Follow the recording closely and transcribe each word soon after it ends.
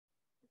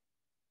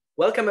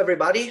Welcome,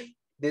 everybody.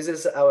 This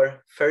is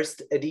our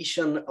first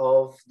edition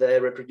of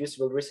the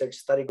Reproducible Research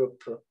Study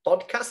Group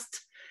podcast.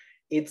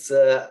 It's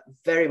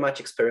very much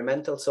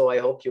experimental, so I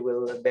hope you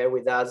will bear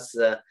with us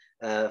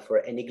for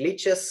any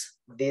glitches.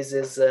 This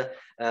is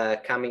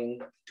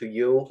coming to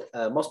you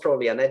most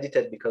probably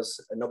unedited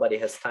because nobody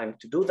has time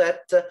to do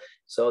that.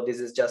 So this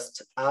is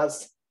just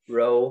us,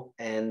 raw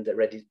and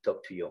ready to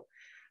talk to you.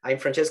 I'm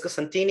Francesco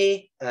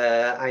Santini.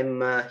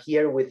 I'm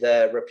here with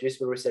the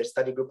Reproducible Research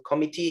Study Group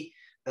Committee.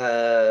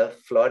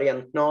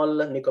 Florian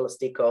Knoll, Nicholas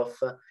Dikoff,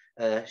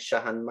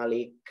 Shahan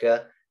Malik,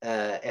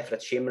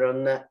 Efrat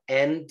Shimron,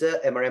 and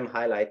MRM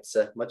Highlights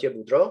Mathieu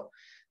Boudreau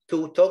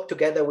to talk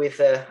together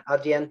with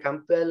Adrienne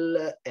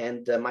Campbell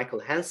and Michael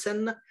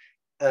Hansen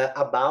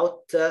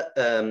about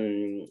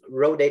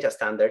raw data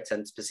standards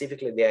and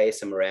specifically the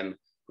ISMRM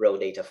raw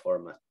data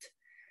format.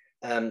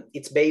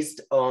 It's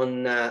based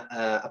on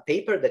a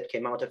paper that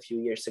came out a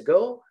few years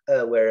ago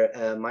where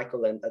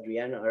Michael and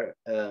Adrienne are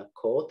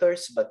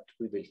co-authors, but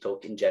we will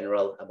talk in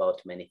general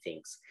about many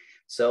things.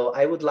 So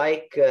I would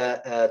like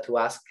to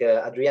ask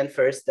Adrienne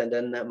first and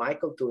then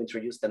Michael to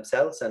introduce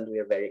themselves, and we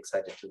are very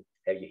excited to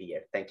have you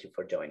here. Thank you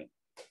for joining.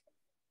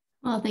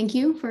 Well, thank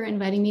you for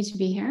inviting me to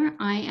be here.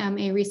 I am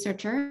a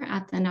researcher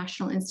at the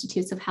National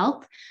Institutes of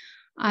Health.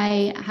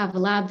 I have a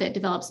lab that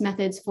develops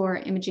methods for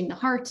imaging the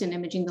heart and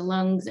imaging the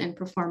lungs and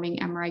performing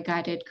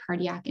MRI-guided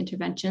cardiac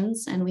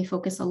interventions. And we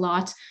focus a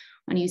lot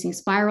on using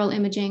spiral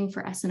imaging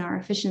for SNR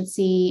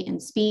efficiency and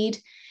speed.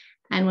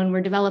 And when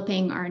we're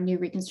developing our new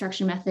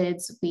reconstruction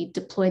methods, we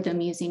deploy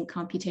them using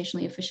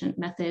computationally efficient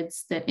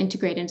methods that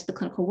integrate into the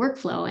clinical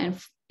workflow. And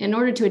in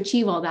order to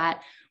achieve all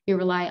that, we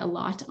rely a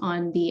lot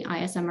on the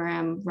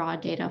ISMRM raw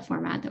data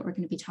format that we're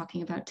going to be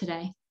talking about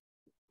today.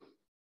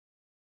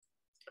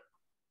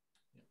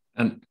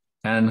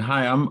 And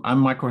hi, I'm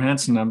Michael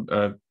Hansen.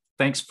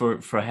 Thanks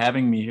for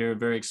having me here.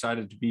 Very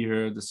excited to be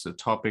here. This is a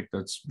topic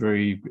that's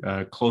very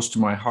close to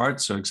my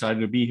heart, so excited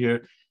to be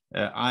here.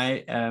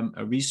 I am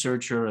a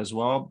researcher as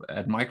well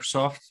at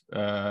Microsoft.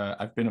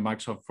 I've been at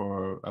Microsoft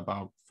for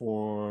about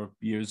 4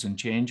 years and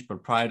change,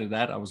 but prior to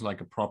that, I was like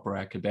a proper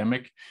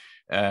academic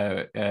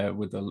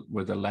with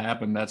a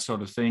lab and that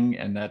sort of thing.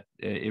 And that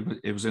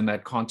it was in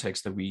that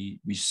context that we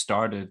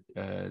started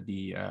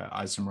the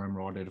ISMRM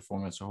raw data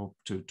format. So I hope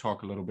to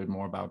talk a little bit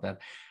more about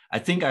that. I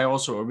think I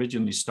also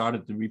originally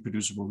started the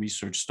Reproducible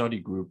Research Study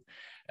Group.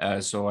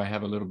 So I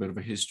have a little bit of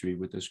a history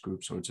with this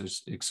group. So it's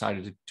just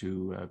excited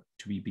to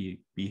be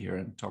here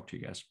and talk to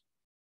you guys.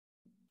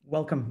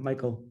 Welcome,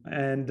 Michael.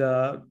 And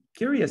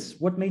curious,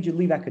 what made you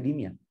leave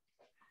academia?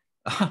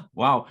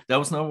 Wow, that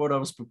was not what I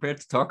was prepared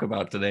to talk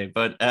about today.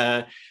 But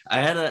I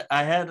had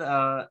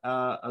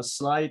a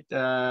slight,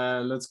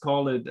 let's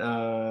call it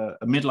a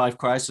midlife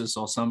crisis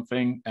or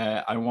something.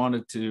 I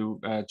wanted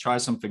to try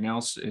something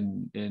else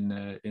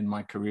in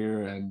my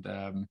career,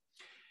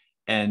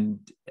 and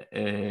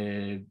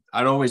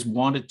I'd always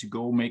wanted to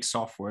go make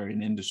software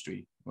in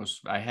industry.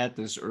 I had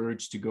this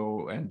urge to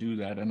go and do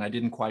that, and I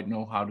didn't quite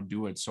know how to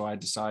do it. So I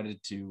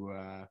decided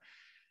to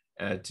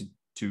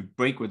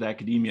break with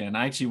academia, and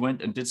I actually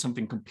went and did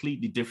something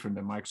completely different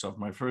at Microsoft.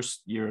 My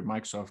first year at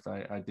Microsoft,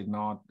 I did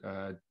not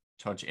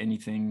touch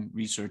anything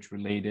research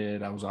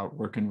related. I was out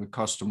working with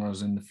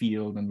customers in the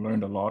field and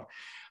learned a lot.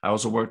 I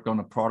also worked on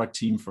a product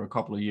team for a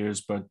couple of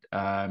years, but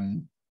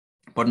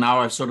now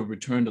I've sort of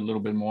returned a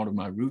little bit more to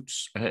my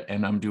roots,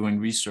 and I'm doing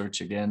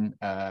research again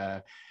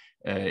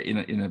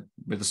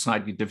with a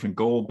slightly different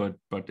goal,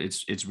 but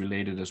it's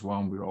related as well.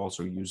 And we're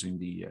also using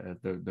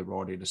the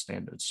raw data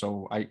standards.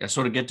 So I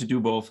sort of get to do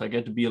both. I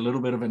get to be a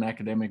little bit of an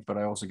academic, but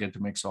I also get to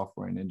make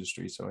software in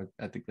industry. So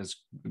I think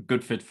that's a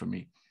good fit for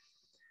me.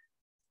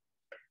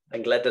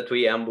 I'm glad that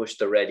we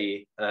ambushed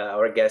already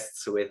our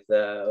guests with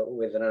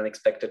an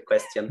unexpected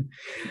question.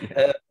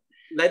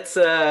 Let's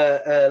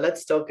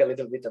talk a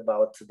little bit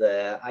about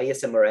the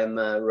ISMRM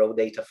raw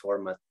data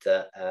format,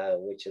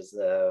 which is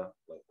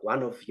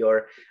one of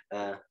your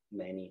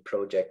many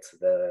projects,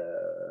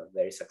 the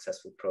very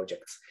successful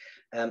projects.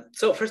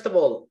 So first of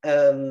all,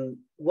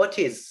 what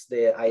is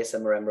the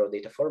ISMRM raw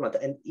data format,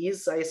 and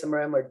is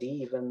ISMRMRD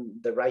even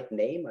the right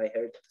name? I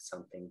heard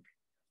something.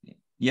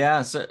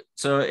 Yeah, so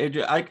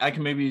Adrienne, I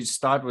can maybe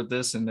start with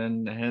this and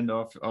then hand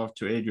off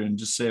to Adrienne.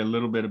 Just say a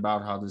little bit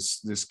about how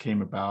this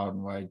came about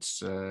and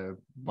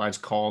why it's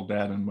called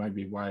that, and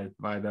maybe why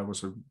that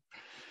was a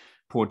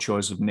poor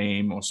choice of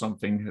name or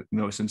something.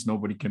 Since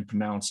nobody can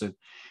pronounce it.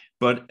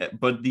 But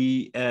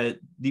the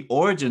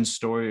origin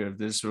story of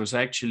this was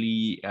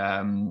actually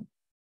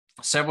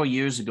several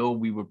years ago.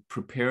 We were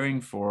preparing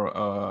for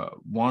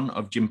one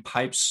of Jim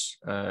Pipe's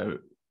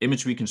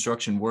image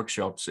reconstruction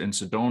workshops in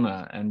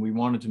Sedona, and we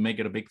wanted to make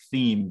it a big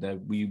theme that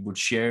we would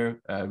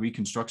share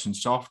reconstruction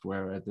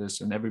software at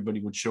this, and everybody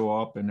would show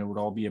up, and it would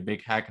all be a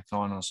big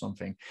hackathon or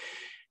something.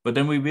 But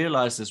then we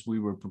realized as we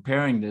were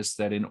preparing this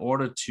that in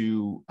order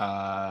to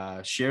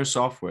share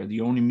software,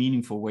 the only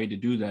meaningful way to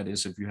do that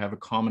is if you have a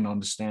common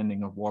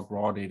understanding of what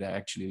raw data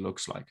actually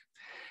looks like.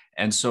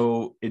 And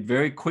so it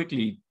very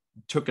quickly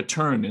took a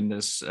turn in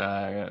this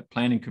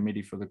planning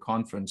committee for the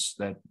conference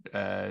that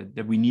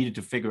we needed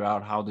to figure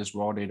out how this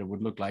raw data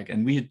would look like.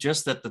 And we had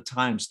just at the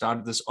time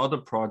started this other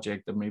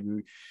project that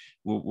maybe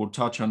we'll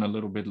touch on a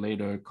little bit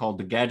later, called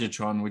the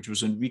Gadgetron, which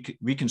was a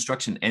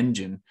reconstruction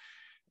engine,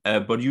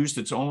 but used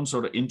its own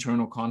sort of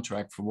internal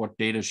contract for what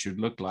data should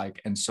look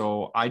like. And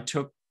so I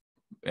took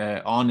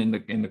on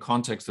in the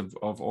context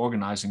of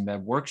organizing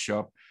that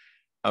workshop,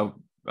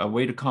 a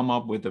way to come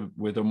up with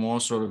a more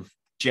sort of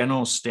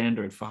general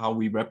standard for how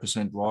we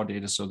represent raw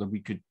data, so that we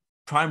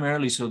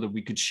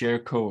could share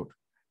code.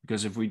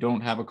 Because if we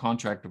don't have a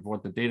contract of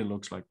what the data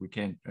looks like, we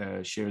can't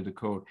share the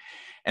code.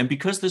 And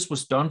because this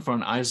was done for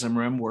an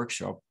ISMRM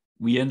workshop,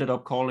 we ended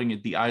up calling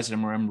it the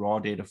ISMRM raw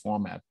data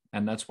format.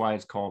 And that's why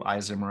it's called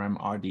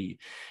ISMRMRD.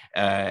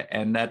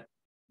 And that,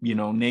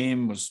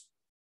 name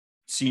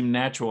seemed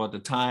natural at the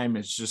time.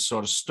 It's just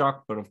sort of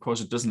stuck, but of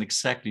course it doesn't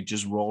exactly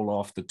just roll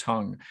off the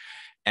tongue.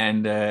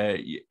 And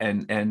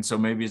so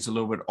maybe it's a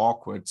little bit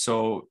awkward.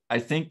 So I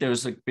think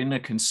there's been a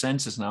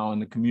consensus now in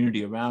the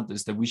community around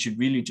this that we should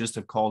really just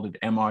have called it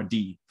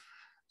MRD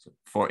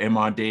for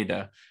MR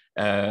data.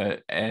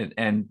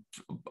 And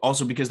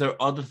also because there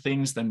are other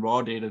things than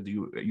raw data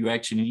that you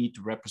actually need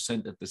to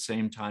represent at the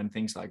same time,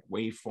 things like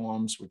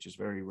waveforms, which is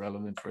very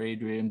relevant for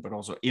Adrienne, but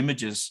also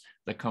images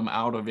that come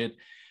out of it.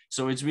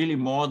 So it's really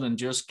more than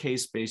just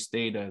case-based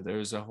data.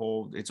 It's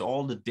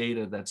all the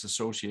data that's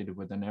associated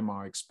with an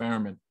MR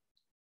experiment.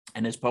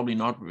 And it's probably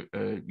not,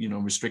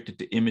 restricted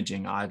to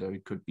imaging either.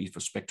 It could be for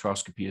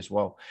spectroscopy as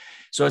well.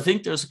 So I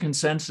think there's a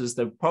consensus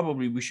that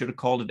probably we should have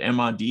called it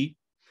MRD.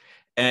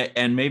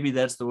 And maybe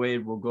that's the way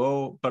it will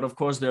go. But of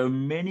course, there are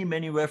many,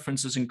 many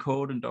references in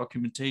code and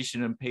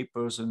documentation and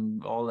papers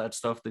and all that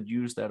stuff that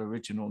use that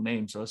original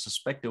name. So I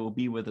suspect it will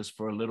be with us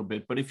for a little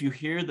bit. But if you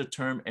hear the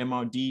term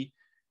MRD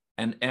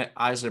and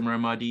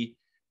ISMRMRD,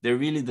 they're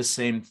really the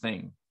same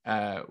thing.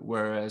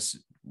 Whereas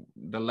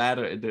the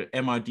latter, the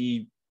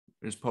MRD,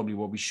 is probably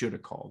what we should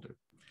have called it.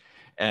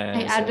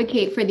 I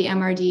advocate for the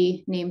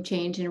MRD name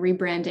change and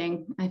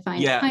rebranding. I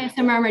find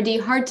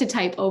ISMRMRD hard to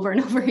type over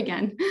and over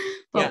again,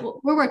 but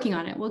we're working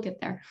on it. We'll get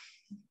there.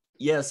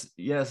 Yes.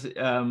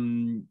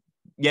 No,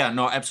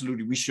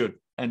 absolutely, we should.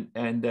 And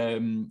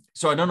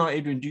so I don't know,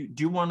 Adrienne, do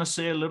you want to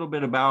say a little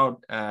bit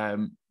about,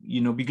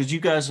 because you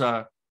guys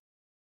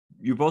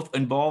you're both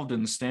involved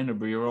in the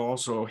standard, but you're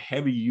also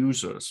heavy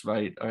users,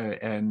 right?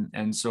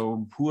 And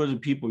so who are the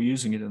people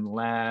using it in the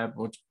lab?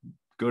 What's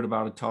good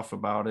about it, tough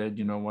about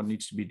it, what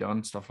needs to be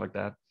done, stuff like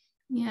that?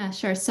 Yeah,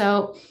 sure.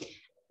 So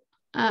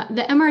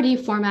the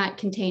MRD format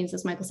contains,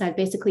 as Michael said,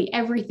 basically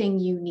everything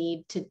you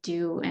need to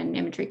do an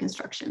image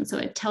reconstruction. So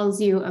it tells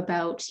you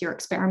about your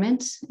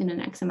experiment in an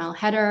XML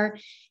header.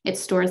 It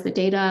stores the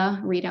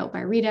data readout by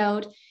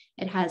readout.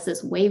 It has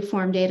this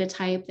waveform data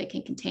type that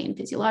can contain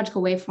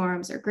physiological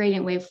waveforms or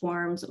gradient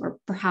waveforms, or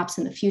perhaps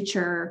in the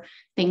future,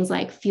 things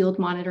like field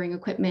monitoring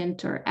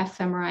equipment or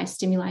fMRI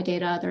stimuli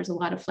data. There's a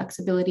lot of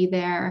flexibility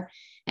there.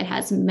 It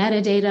has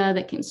metadata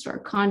that can store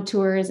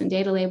contours and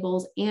data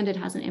labels, and it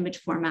has an image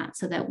format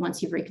so that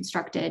once you've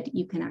reconstructed,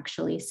 you can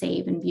actually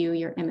save and view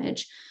your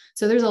image.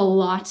 So there's a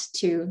lot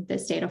to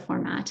this data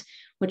format,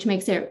 which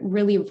makes it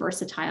really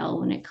versatile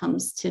when it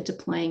comes to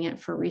deploying it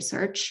for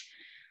research.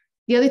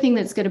 The other thing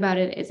that's good about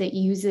it is it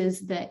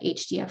uses the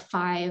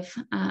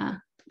HDF5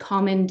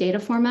 common data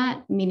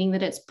format, meaning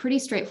that it's pretty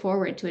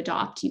straightforward to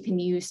adopt. You can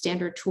use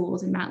standard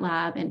tools in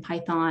MATLAB and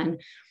Python,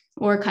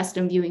 or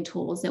custom viewing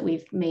tools that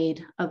we've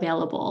made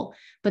available.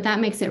 But that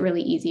makes it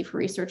really easy for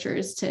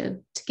researchers to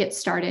get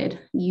started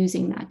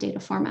using that data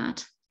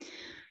format.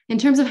 In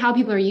terms of how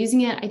people are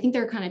using it, I think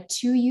there are kind of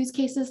two use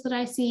cases that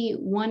I see.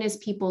 One is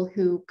people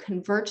who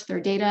convert their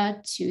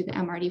data to the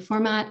MRD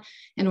format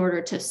in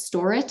order to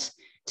store it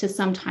to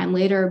sometime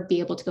later be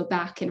able to go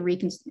back and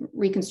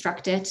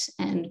reconstruct it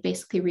and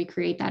basically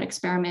recreate that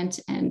experiment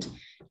and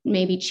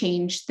maybe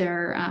change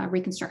their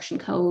reconstruction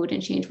code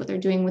and change what they're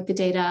doing with the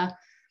data.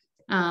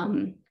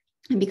 And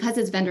because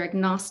it's vendor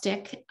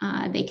agnostic,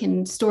 they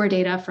can store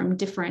data from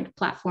different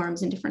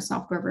platforms and different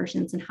software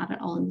versions and have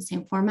it all in the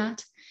same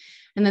format.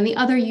 And then the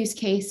other use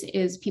case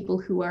is people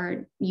who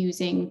are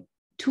using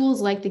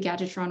tools like the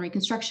Gadgetron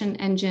reconstruction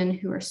engine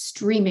who are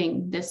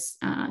streaming this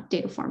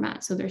data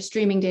format. So they're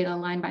streaming data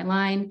line by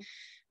line,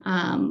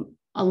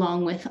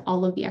 along with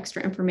all of the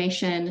extra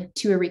information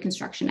to a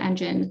reconstruction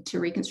engine to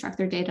reconstruct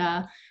their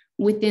data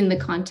within the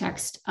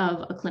context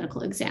of a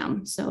clinical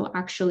exam. So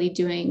actually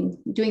doing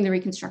the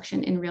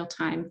reconstruction in real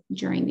time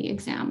during the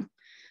exam.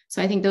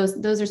 So I think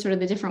those are sort of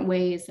the different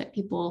ways that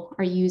people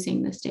are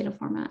using this data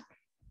format.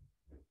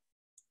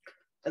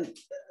 And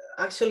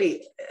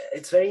actually,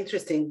 it's very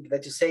interesting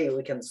that you say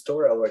we can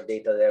store our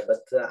data there,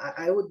 but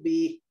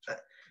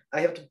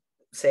I have to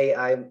say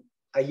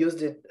I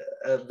used it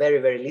very,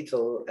 very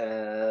little,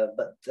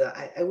 but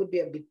I would be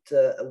a bit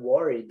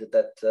worried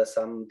that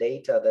some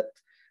data that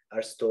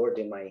are stored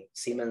in my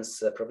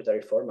Siemens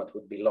proprietary format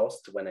would be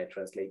lost when I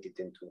translate it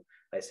into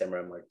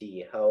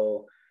ISMRMRD.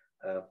 How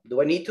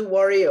do I need to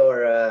worry,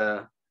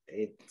 or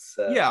It's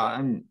yeah,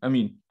 I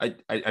mean,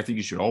 I think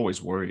you should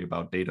always worry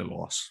about data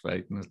loss,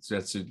 right? And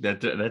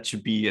that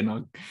should be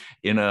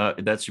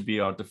that should be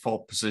our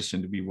default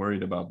position, to be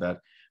worried about that.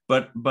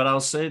 But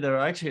I'll say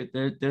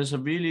there's a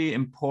really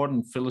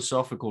important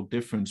philosophical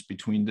difference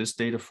between this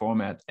data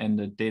format and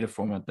the data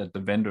format that the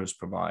vendors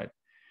provide.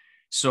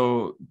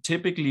 So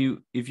typically,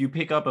 if you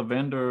pick up a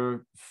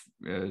vendor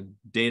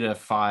data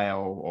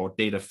file or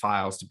data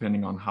files,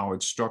 depending on how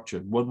it's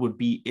structured, what would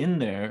be in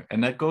there,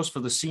 and that goes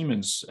for the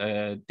Siemens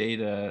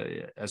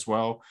data as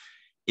well,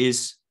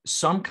 is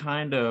some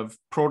kind of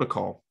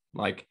protocol,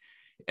 like,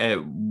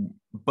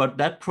 but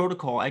that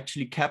protocol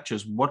actually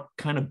captures what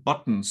kind of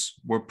buttons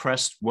were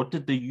pressed. What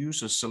did the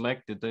user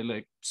select? Did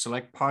they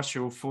select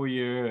partial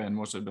Fourier, and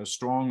was it a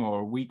strong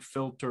or weak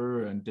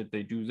filter? And did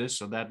they do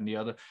this or that and the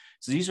other?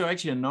 So these are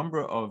actually a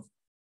number of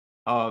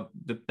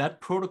that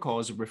protocol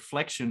is a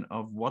reflection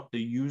of what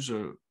the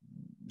user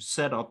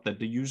set up, that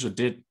the user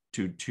did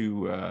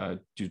to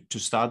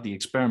start the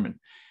experiment.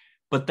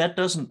 But that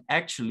doesn't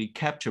actually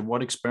capture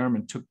what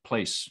experiment took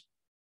place.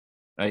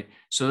 Right.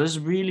 So this is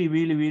really,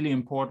 really, really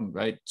important,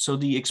 right? So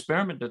the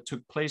experiment that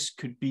took place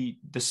could be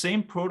the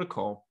same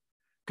protocol,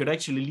 could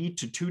actually lead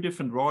to two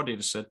different raw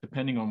data sets,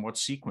 depending on what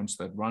sequence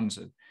that runs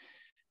it.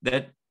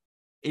 That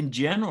in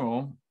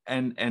general,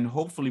 and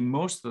hopefully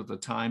most of the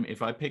time,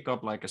 if I pick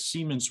up like a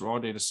Siemens raw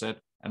data set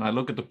and I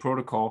look at the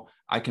protocol,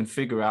 I can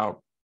figure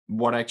out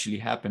what actually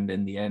happened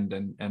in the end,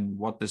 and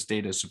what this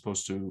data is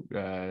supposed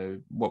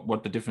to,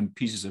 what the different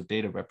pieces of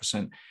data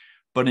represent.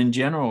 But in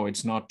general,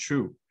 it's not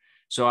true.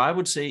 So I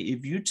would say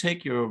if you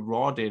take your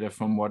raw data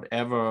from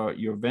whatever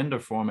your vendor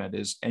format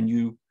is, and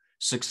you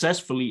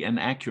successfully and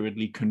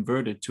accurately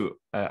convert it to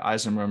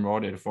ISMRM raw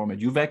data format,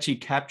 you've actually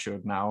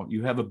captured now,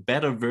 you have a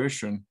better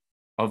version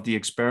of the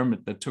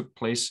experiment that took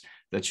place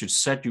that should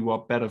set you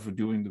up better for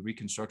doing the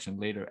reconstruction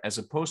later, as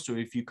opposed to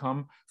if you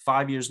come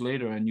 5 years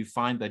later and you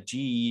find that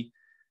GE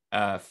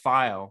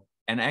file,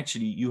 and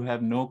actually you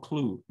have no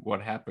clue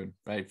what happened,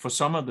 right? For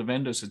some of the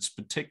vendors, it's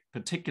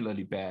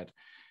particularly bad.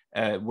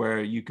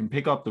 Where you can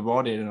pick up the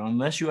raw data, and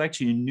unless you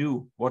actually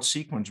knew what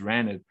sequence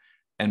ran it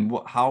and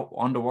how,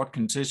 under what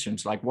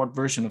conditions, like what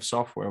version of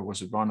software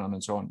was it run on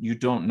and so on, you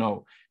don't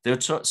know. There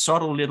are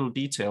subtle little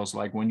details,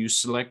 like when you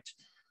select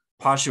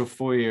partial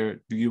Fourier,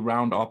 do you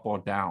round up or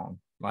down?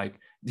 Like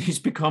these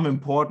become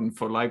important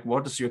for like,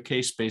 what does your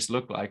case space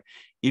look like?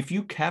 If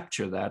you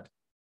capture that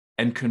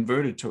and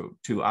convert it to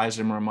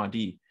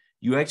ISMRMRD,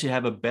 you actually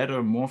have a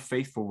better, more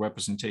faithful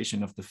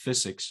representation of the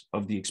physics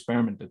of the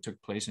experiment that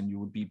took place, and you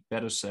would be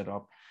better set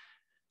up.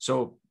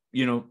 So,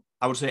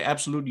 I would say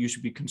absolutely you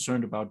should be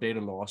concerned about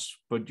data loss,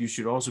 but you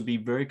should also be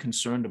very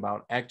concerned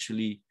about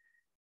actually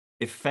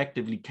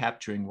effectively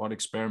capturing what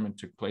experiment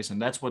took place.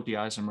 And that's what the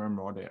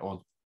ISMRMRD,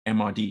 or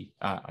MRD,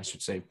 I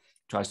should say,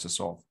 tries to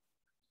solve.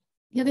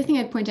 The other thing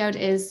I'd point out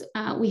is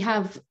we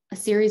have a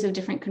series of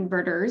different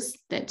converters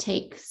that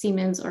take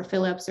Siemens or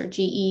Philips or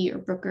GE or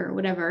Brooker or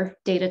whatever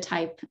data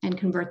type and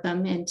convert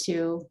them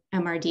into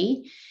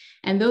MRD.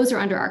 And those are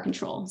under our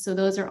control. So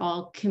those are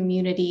all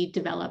community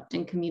developed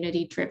and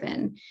community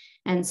driven.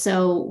 And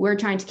so we're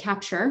trying to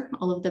capture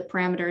all of the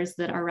parameters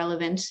that are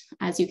relevant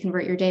as you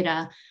convert your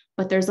data.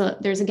 But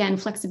there's again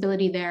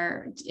flexibility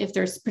there. If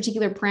there's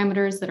particular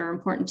parameters that are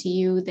important to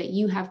you, that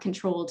you have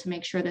control to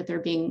make sure that they're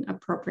being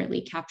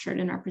appropriately captured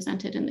and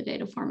represented in the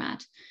data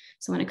format.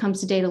 So when it comes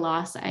to data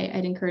loss,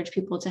 I'd encourage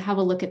people to have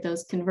a look at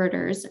those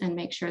converters and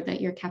make sure that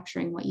you're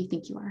capturing what you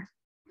think you are.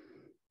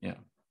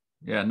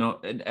 Yeah, no,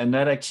 and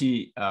that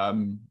actually,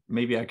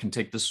 maybe I can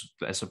take this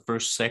as a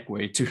first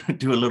segue to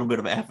do a little bit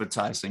of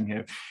advertising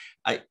here.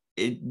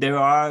 There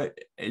are,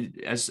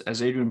 as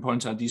Adrienne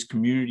points out, these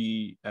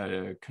community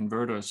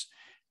converters,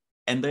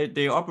 and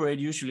they operate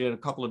usually at a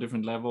couple of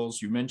different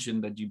levels. You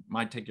mentioned that you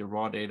might take your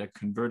raw data,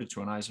 convert it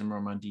to an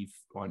ISMRMRD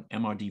or an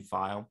MRD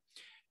file,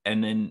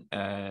 and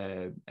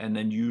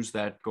then use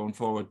that going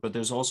forward. But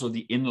there's also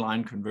the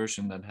inline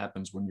conversion that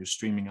happens when you're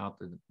streaming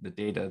out the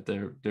data.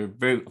 They're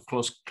very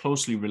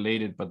closely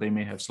related, but they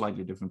may have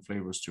slightly different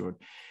flavors to it.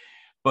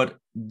 But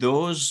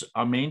those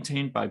are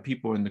maintained by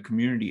people in the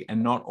community,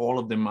 and not all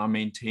of them are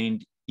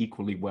maintained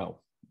equally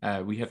well.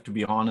 We have to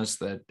be honest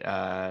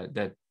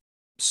that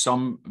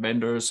some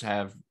vendors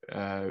have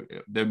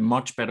they're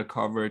much better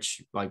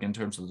coverage, like in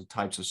terms of the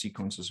types of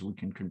sequences we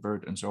can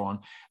convert and so on.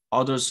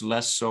 Others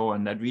less so,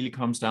 and that really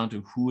comes down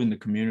to who in the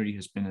community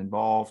has been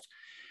involved.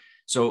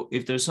 So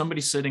if there's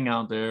somebody sitting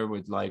out there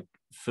with like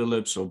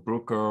Philips or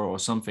Brooker or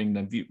something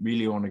that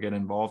really want to get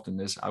involved in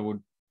this, I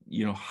would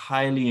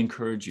highly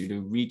encourage you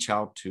to reach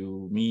out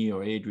to me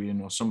or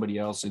Adrienne or somebody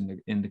else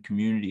in the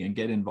community and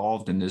get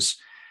involved in this,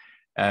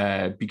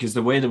 because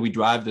the way that we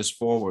drive this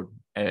forward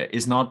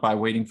is not by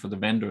waiting for the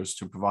vendors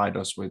to provide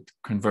us with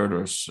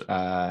converters.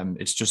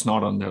 It's just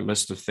not on their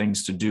list of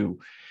things to do.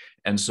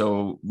 And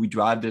so we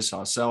drive this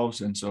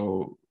ourselves. And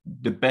so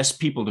the best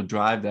people to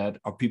drive that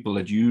are people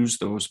that use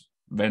those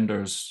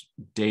vendors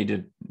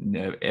data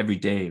every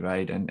day,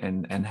 right?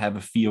 And have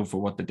a feel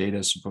for what the data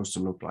is supposed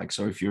to look like.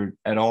 So if you're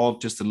at all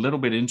just a little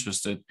bit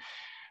interested,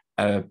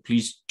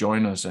 please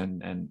join us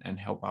and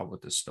help out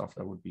with this stuff.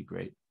 That would be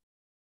great.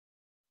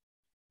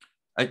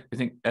 I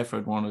think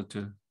Effort wanted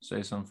to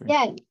say something.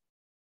 Yeah.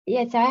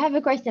 Yes, I have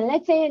a question.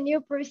 Let's say a new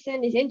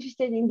person is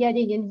interested in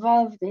getting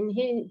involved and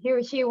he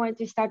or she wants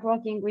to start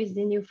working with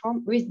the new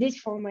with this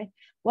format.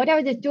 What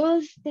are the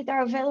tools that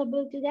are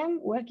available to them?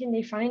 Where can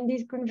they find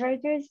these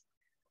converters?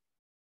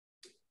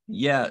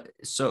 Yeah,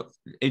 so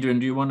Adrienne,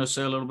 do you want to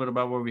say a little bit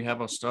about where we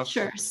have our stuff?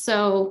 Sure.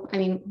 So, I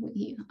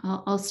mean,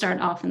 I'll start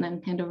off and then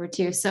hand over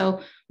to you.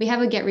 So we have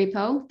a Git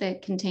repo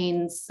that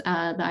contains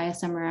the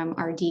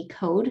ISMRMRD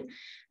code,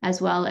 as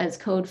well as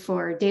code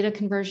for data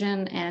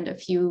conversion and a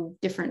few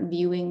different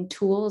viewing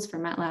tools for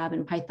MATLAB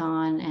and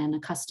Python and a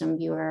custom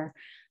viewer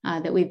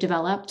that we've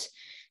developed.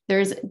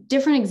 There's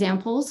different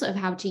examples of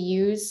how to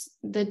use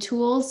the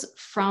tools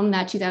from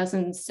that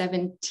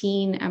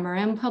 2017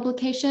 MRM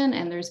publication,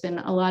 and there's been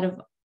a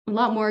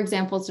lot more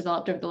examples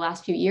developed over the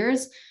last few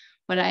years.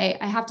 But I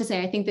have to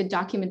say, I think the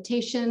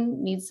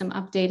documentation needs some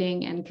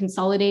updating and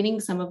consolidating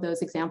some of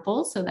those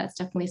examples. So that's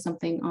definitely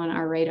something on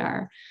our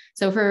radar.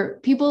 So for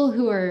people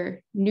who are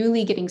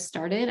newly getting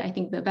started, I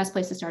think the best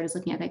place to start is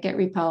looking at that Git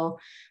repo.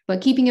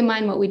 But keeping in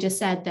mind what we just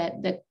said,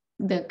 that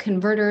the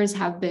converters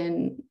have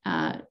been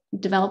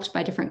developed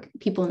by different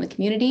people in the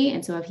community.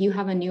 And so if you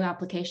have a new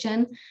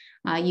application,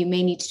 you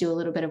may need to do a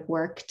little bit of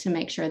work to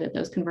make sure that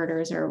those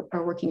converters are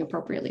working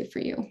appropriately for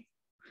you.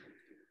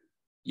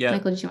 Yeah.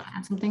 Michael, did you want to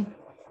add something?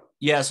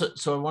 Yeah,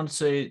 so I want to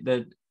say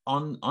that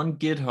on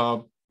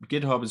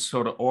GitHub is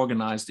sort of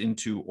organized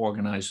into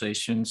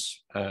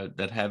organizations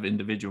that have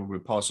individual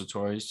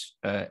repositories,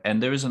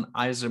 and there is an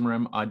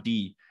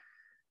ISMRMRD.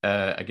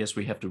 I guess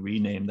we have to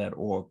rename that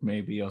org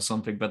maybe or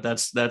something, but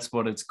that's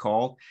what it's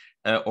called.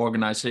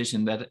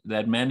 Organization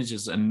that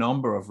manages a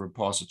number of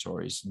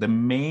repositories. The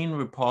main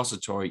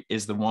repository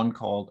is the one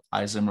called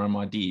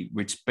ISMRMRD,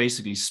 which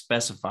basically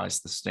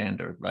specifies the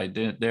standard, right?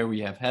 There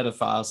we have header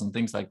files and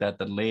things like that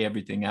lay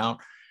everything out.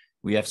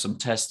 We have some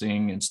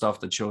testing and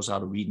stuff that shows how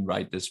to read and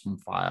write this from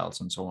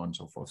files and so on and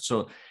so forth.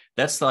 So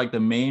that's like the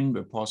main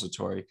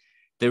repository.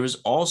 There is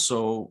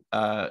also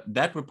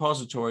that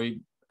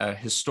repository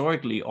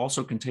historically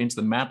also contains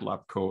the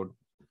MATLAB code,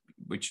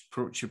 which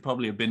should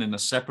probably have been in a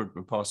separate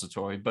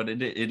repository, but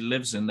it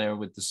lives in there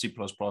with the C++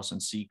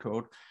 and C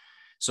code.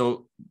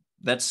 So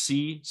that's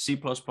C++,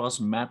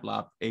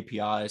 MATLAB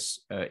APIs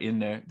in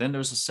there. Then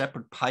there's a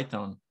separate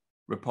Python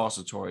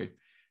repository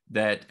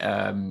that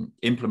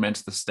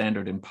implements the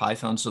standard in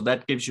Python. So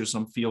that gives you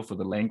some feel for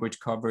the language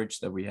coverage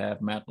that we have: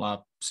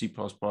 MATLAB, C++,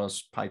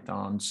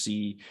 Python,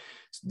 C.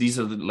 These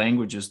are the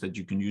languages that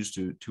you can use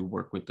to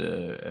work with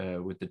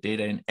the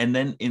data in. And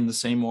then in the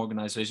same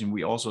organization,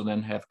 we also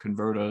then have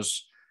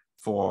converters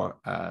for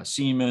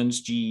Siemens,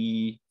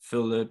 GE,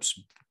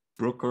 Philips,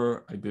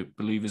 Brooker, I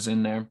believe is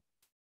in there.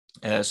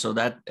 So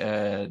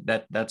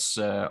that's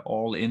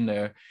all in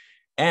there.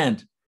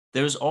 And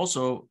there's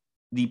also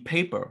the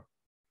paper.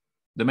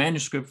 The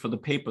manuscript for the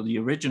paper, the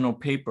original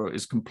paper,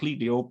 is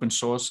completely open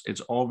source.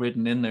 It's all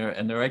written in there,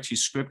 and there are actually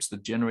scripts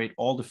that generate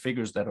all the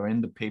figures that are in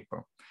the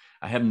paper.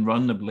 I haven't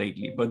run them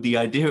lately, but the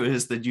idea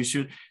is that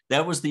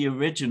that was the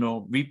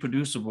original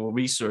reproducible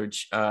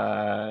research,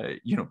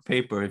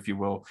 paper, if you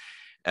will,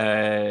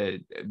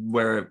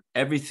 where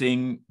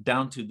everything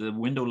down to the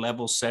window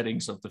level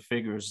settings of the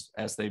figures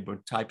as they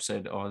were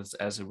typeset or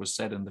as it was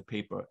said in the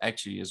paper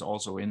actually is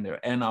also in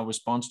there. And our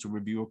response to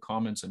reviewer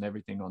comments and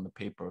everything on the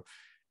paper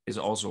is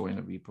also in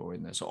a repo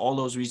in there. So all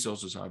those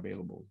resources are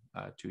available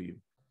to you.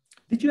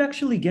 Did you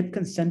actually get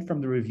consent from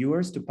the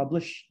reviewers to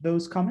publish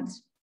those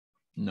comments?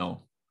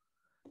 No.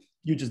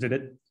 You just did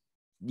it?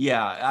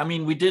 Yeah, I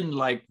mean, we didn't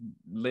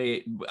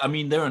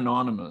they're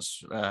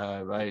anonymous,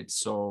 right?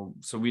 So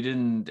we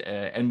didn't,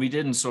 and we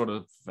didn't sort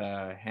of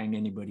hang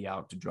anybody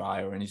out to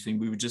dry or anything.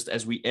 We were just,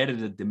 as we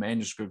edited the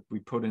manuscript, we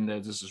put in there,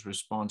 this is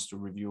response to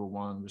reviewer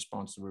 1,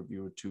 response to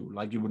reviewer 2,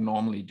 like you would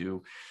normally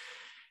do.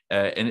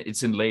 And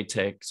it's in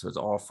LaTeX, so it's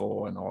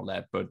awful and all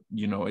that. But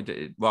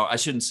well, I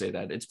shouldn't say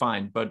that. It's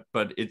fine, but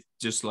it's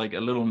just like a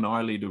little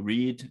gnarly to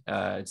read.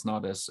 It's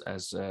not as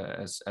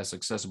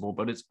accessible,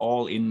 but it's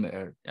all in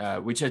there,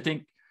 which I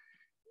think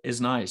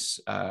is nice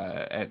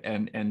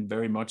and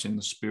very much in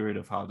the spirit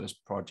of how this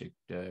project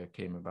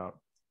came about.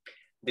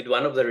 Did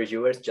one of the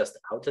reviewers just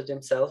outed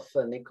himself,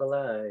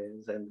 Nicola?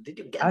 And did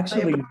you get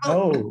actually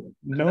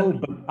no,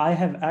 but I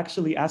have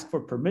actually asked for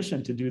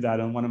permission to do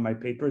that on one of my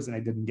papers and I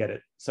didn't get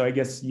it. So I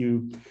guess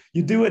you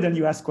do it and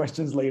you ask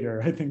questions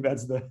later. I think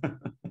that's the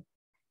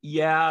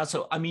yeah.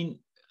 So I mean,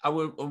 I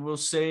will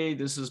say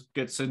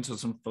gets into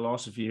some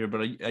philosophy here,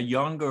 but a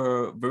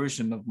younger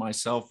version of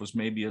myself was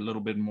maybe a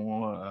little bit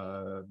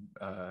more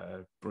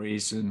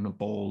brazen,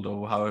 bold,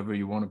 or however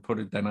you want to put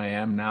it, than I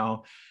am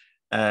now.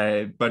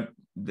 But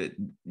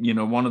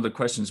one of the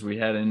questions we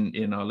had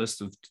in our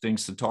list of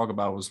things to talk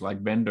about was like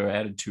vendor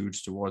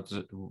attitudes towards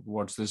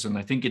this, and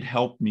I think it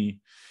helped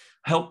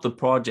the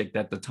project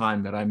at the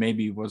time that I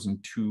maybe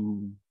wasn't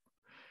too,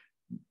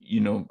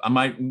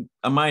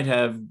 I might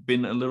have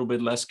been a little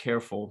bit less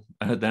careful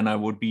than I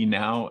would be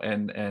now,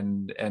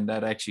 and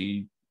that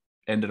actually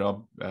ended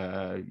up,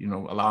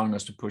 allowing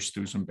us to push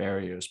through some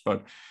barriers.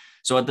 But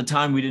so at the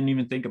time, we didn't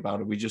even think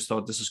about it. We just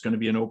thought this is going to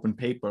be an open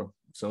paper.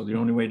 So the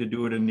only way to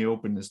do it in the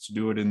open is to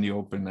do it in the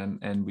open.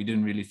 And we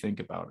didn't really think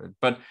about it.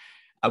 But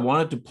I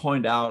wanted to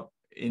point out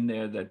in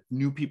there that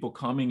new people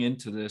coming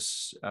into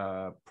this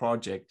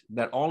project,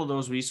 that all of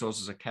those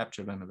resources are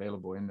captured and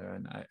available in there.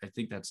 And I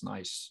think that's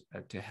nice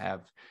to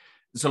have.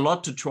 It's a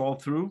lot to trawl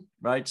through,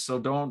 right? So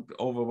don't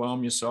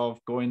overwhelm yourself.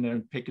 Go in there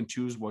and pick and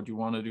choose what you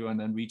want to do, and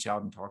then reach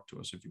out and talk to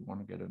us if you want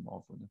to get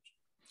involved with it.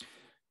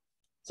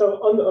 So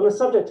on the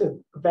subject of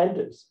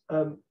vendors,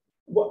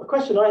 what the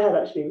question I had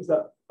actually was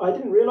that I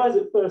didn't realize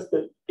at first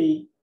that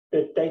the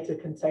data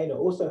container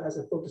also has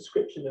a full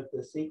description of the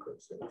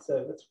sequencing.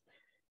 So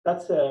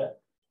that's a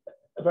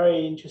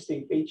very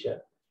interesting feature.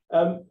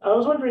 I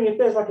was wondering if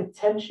there's like a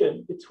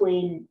tension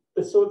between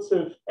the sorts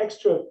of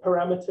extra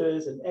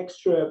parameters and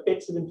extra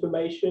bits of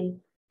information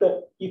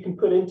that you can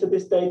put into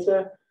this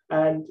data,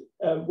 and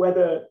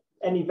whether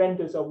any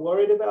vendors are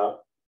worried about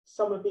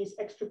some of these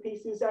extra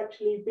pieces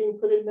actually being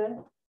put in there.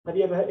 Have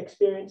you ever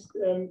experienced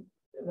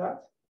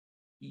that?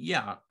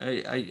 Yeah,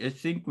 I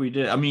think we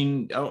did. I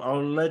mean,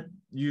 I'll let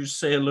you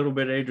say a little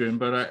bit, Adrienne,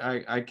 but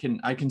I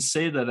can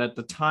say that at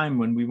the time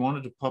when we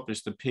wanted to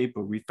publish the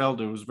paper, we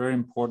felt it was very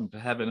important to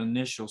have an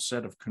initial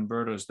set of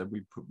converters that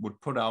we would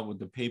put out with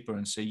the paper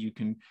and say,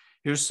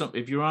 here's some,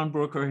 if you're on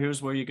Brooker,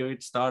 here's where you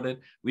get started.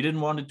 We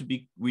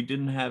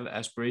didn't have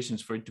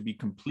aspirations for it to be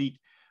complete,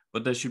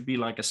 but there should be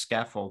like a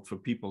scaffold for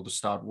people to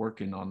start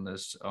working on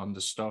this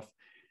stuff.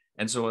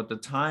 And so at the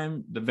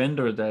time, the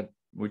vendor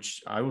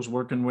which I was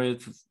working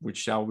with, which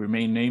shall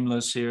remain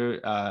nameless here,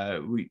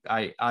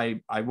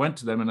 I went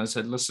to them and I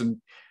said,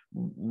 listen,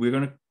 we're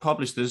going to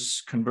publish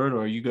this converter.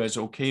 Are you guys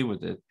okay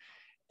with it?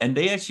 And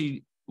they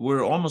actually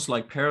were almost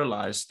like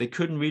paralyzed. They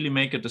couldn't really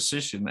make a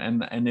decision.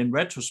 And in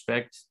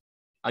retrospect,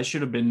 I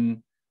should have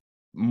been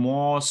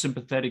more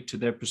sympathetic to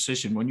their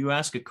position. When you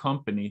ask a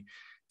company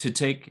to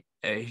take,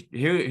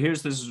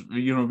 here's this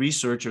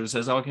researcher who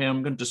says, okay,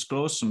 I'm going to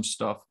disclose some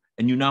stuff,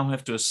 and you now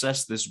have to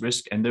assess this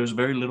risk, and there's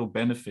very little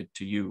benefit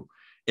to you.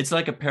 It's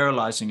like a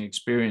paralyzing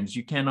experience.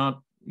 You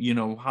cannot,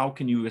 how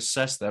can you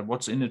assess that?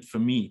 What's in it for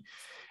me?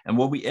 And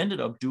what we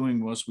ended up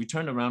doing was we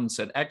turned around and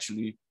said,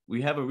 actually,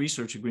 we have a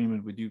research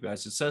agreement with you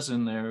guys. It says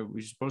in there,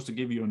 we're supposed to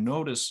give you a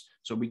notice.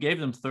 So we gave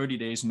them 30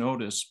 days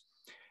notice.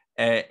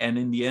 And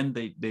in the end,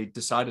 they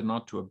decided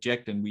not to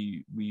object, and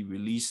we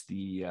released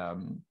the,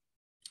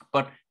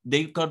 but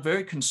they got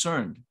very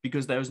concerned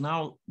because there's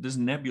now this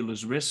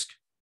nebulous risk.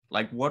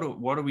 Like, what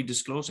are we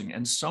disclosing?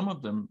 And some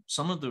of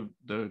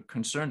the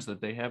concerns that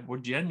they have were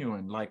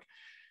genuine. Like,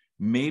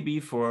 maybe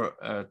for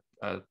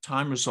a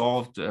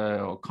time-resolved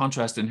or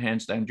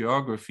contrast-enhanced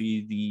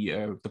angiography,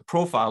 the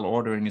profile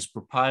ordering is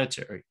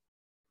proprietary,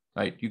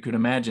 right? You could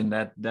imagine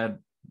that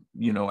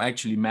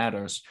actually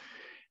matters,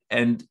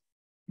 and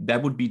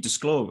that would be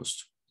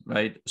disclosed,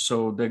 right?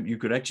 So that you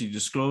could actually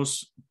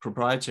disclose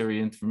proprietary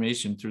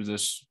information through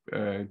this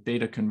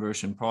data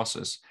conversion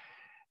process.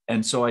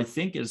 And so I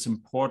think it's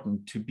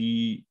important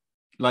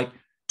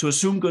to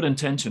assume good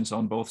intentions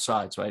on both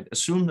sides, right?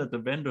 Assume that the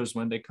vendors,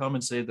 when they come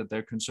and say that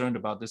they're concerned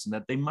about this and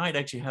that, they might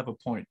actually have a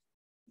point,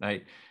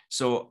 right?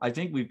 So I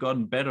think we've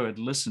gotten better at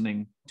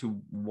listening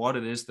to what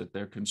it is that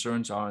their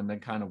concerns are and then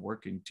kind of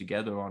working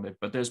together on it.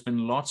 But there's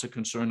been lots of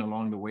concern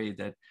along the way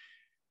that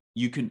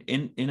you can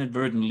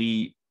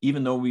inadvertently,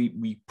 even though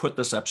we put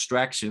this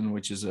abstraction,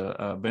 which is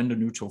a vendor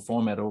neutral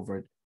format over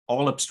it,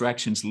 all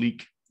abstractions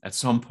leak at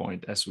some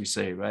point, as we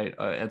say, right?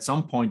 At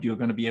some point, you're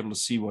going to be able to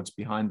see what's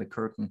behind the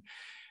curtain,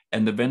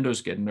 and the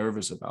vendors get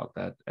nervous about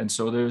that. And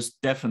so there's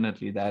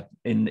definitely that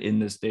in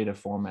this data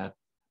format.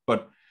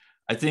 But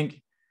I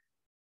think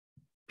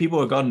people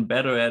have gotten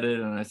better at it,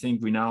 and I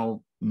think we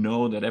now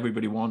know that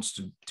everybody wants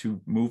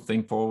to move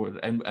things forward.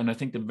 And I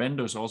think the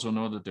vendors also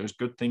know that there's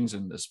good things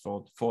in this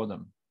for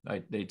them.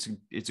 Right?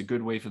 It's a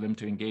good way for them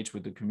to engage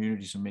with the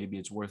community, so maybe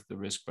it's worth the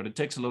risk. But it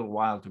takes a little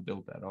while to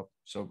build that up.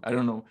 So I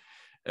don't know.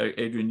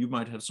 Adrienne, you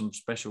might have some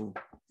special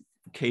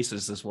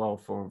cases as well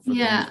for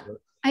yeah,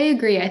 I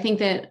agree. I think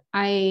that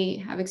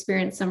I have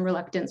experienced some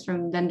reluctance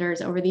from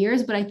vendors over the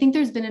years, but I think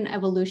there's been an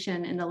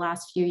evolution in the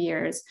last few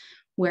years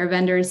where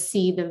vendors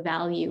see the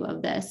value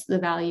of this, the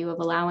value of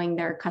allowing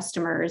their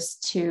customers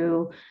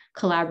to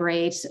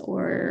collaborate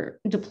or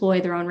deploy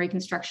their own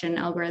reconstruction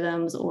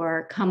algorithms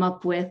or come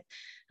up with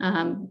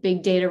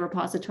big data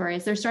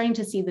repositories. They're starting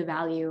to see the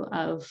value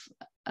of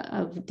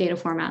data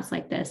formats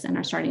like this and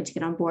are starting to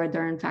get on board.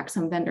 There are in fact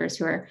some vendors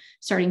who are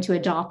starting to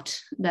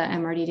adopt the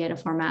MRD data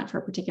format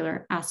for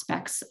particular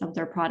aspects of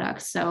their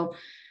products.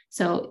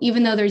 So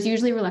even though there's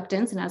usually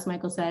reluctance, and as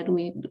Michael said,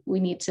 we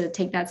need to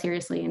take that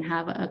seriously and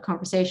have a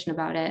conversation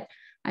about it,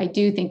 I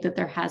do think that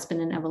there has been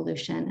an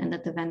evolution and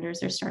that the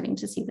vendors are starting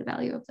to see the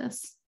value of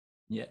this.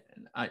 Yeah,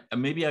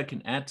 maybe I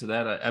can add to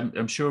that.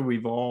 I'm sure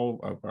we've all,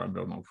 I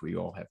don't know if we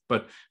all have,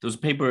 but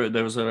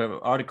there was an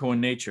article in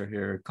Nature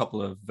here a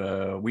couple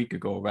of weeks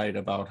ago, right,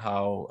 about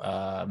how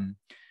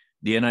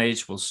the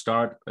NIH will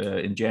start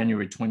in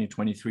January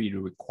 2023 to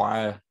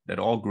require that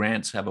all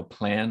grants have a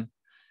plan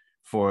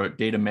for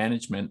data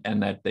management,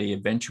 and that they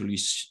eventually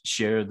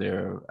share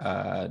their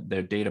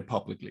data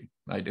publicly.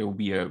 Right, it will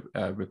be a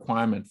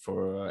requirement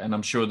for, and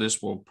I'm sure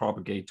this will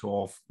propagate to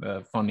all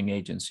funding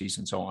agencies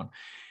and so on.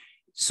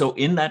 So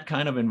in that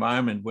kind of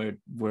environment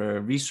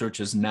where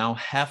researchers now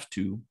have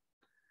to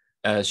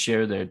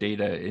share their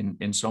data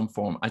in some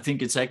form, I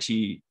think it's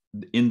actually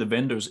in the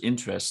vendor's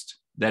interest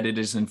that it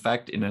is in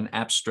fact in an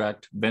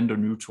abstract vendor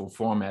neutral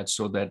format,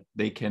 so that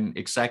they can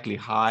exactly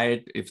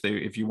hide,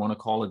 if you want to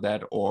call it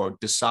that, or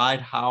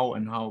decide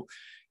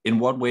in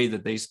what way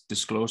that they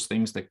disclose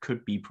things that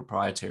could be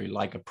proprietary,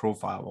 like a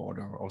profile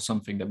order or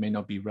something that may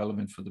not be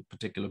relevant for the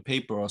particular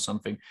paper or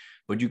something,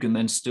 but you can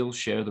then still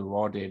share the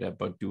raw data,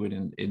 but do it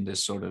in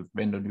this sort of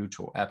vendor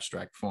neutral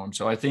abstract form.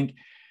 So I think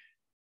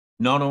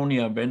not only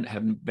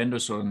have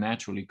vendors sort of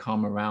naturally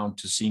come around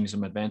to seeing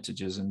some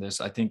advantages in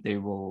this, I think they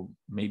will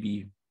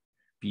maybe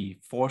be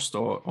forced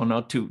or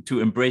not to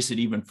embrace it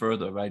even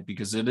further, right?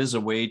 Because it is a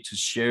way to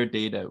share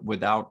data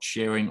without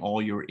sharing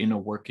all your inner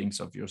workings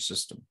of your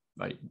system,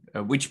 right?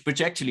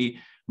 Which actually,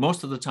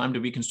 most of the time to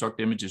reconstruct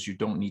images, you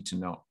don't need to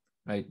know,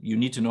 right? You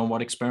need to know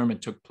what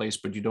experiment took place,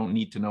 but you don't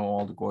need to know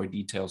all the gory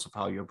details of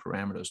how your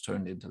parameters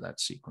turned into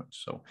that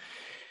sequence. So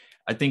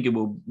I think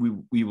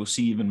we will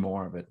see even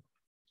more of it.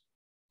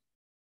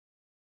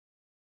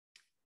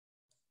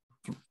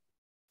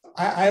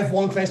 I have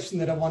one question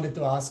that I wanted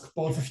to ask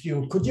both of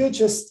you. Could you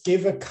just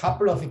give a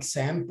couple of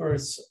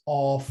examples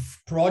of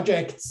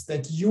projects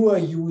that you are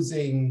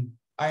using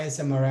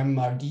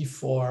ISMRMRD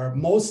for,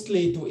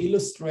 mostly to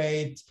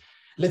illustrate,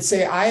 let's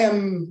say I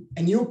am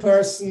a new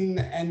person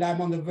and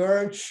I'm on the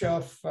verge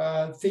of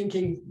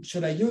thinking,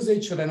 should I use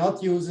it? Should I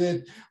not use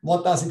it?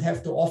 What does it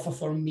have to offer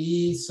for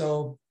me?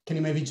 So can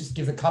you maybe just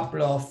give a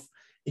couple of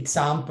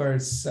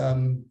examples,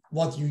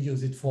 what you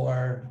use it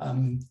for,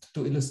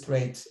 to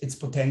illustrate its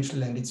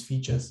potential and its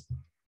features?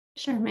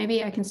 Sure,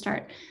 maybe I can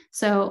start.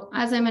 So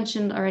as I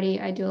mentioned already,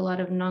 I do a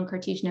lot of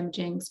non-Cartesian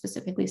imaging,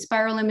 specifically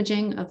spiral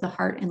imaging of the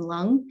heart and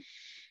lung.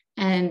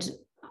 And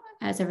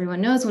as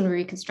everyone knows, when we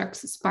reconstruct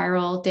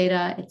spiral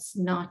data, it's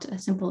not a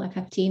simple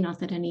FFT, not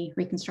that any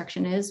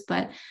reconstruction is,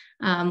 but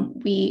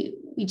we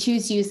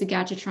choose to use the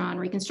Gadgetron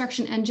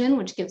reconstruction engine,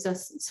 which gives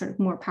us sort of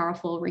more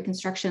powerful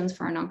reconstructions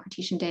for our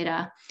non-Cartesian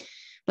data.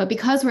 But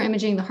because we're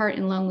imaging the heart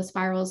and lung with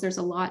spirals, there's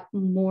a lot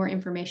more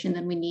information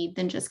than we need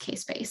than just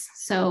K-space.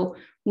 So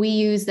we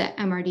use the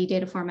MRD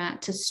data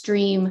format to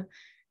stream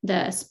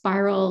the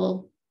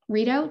spiral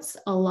readouts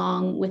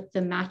along with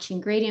the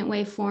matching gradient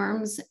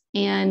waveforms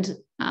and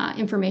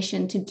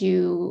information to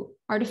do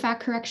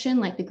artifact correction,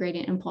 like the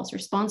gradient impulse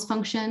response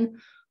function,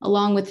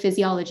 along with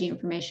physiology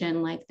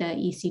information like the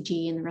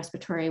ECG and the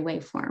respiratory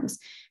waveforms.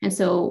 And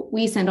so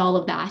we send all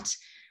of that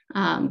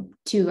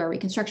to our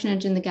reconstruction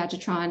engine, the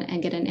Gadgetron,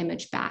 and get an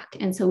image back.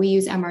 And so we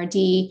use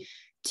MRD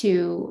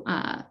to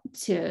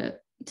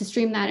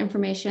stream that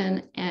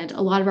information. And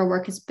a lot of our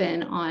work has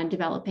been on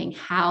developing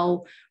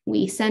how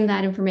we send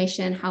that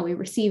information, how we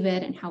receive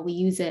it, and how we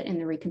use it in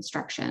the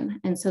reconstruction.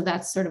 And so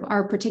that's sort of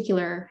our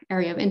particular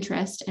area of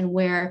interest, and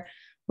where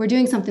we're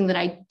doing something that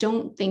I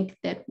don't think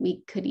that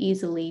we could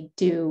easily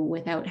do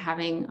without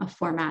having a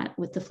format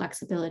with the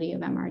flexibility of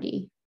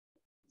MRD.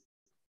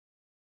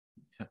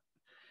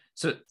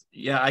 So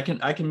yeah, I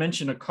can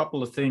mention a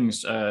couple of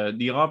things.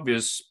 The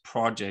obvious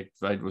project,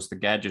 right, was the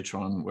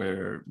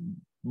Gadgetron,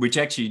 which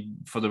actually,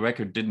 for the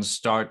record, didn't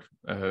start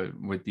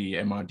with the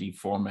MRD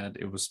format.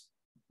 It was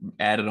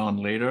added on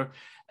later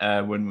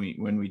when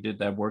we did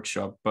that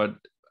workshop. But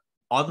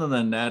other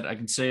than that, I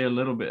can say a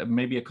little bit,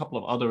 maybe a couple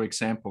of other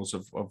examples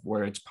of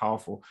where it's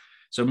powerful.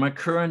 So my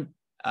current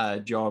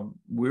job,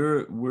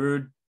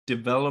 we're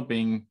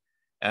developing,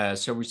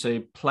 so we say,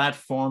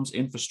 platforms,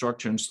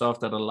 infrastructure, and stuff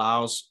that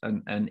allows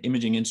an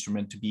imaging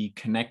instrument to be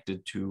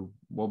connected to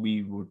what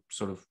we would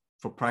sort of,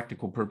 for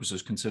practical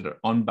purposes, consider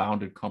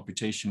unbounded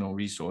computational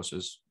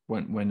resources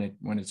when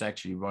it's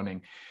actually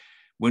running.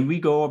 When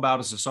we go about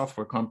as a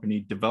software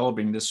company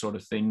developing this sort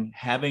of thing,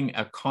 having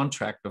a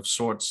contract of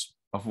sorts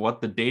of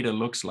what the data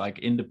looks like,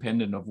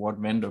 independent of what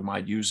vendor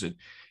might use it,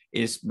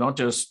 is not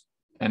just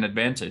an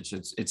advantage,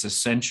 it's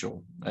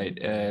essential,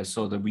 right?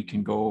 So that we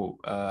can go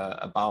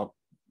about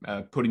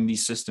putting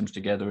these systems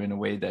together in a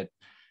way that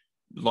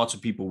lots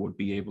of people would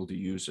be able to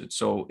use it.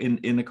 So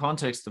in the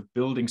context of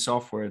building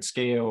software at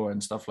scale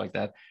and stuff like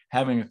that,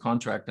 having a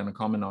contract and a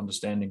common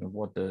understanding of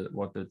what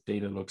the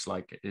data looks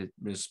like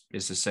is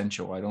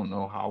essential. I don't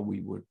know how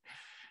we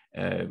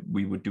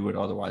would do it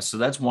otherwise. So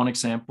that's one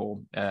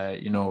example,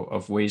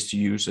 of ways to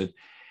use it.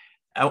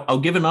 I'll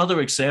give another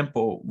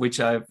example,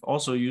 which I've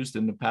also used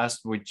in the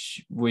past,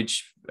 which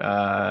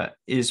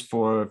is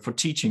for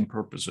teaching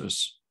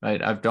purposes. Right,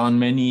 I've done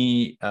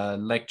many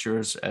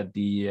lectures at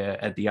the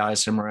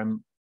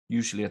ISMRM,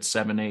 usually at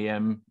 7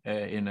 a.m.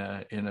 In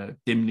a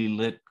dimly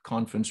lit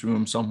conference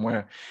room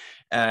somewhere,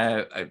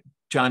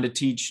 trying to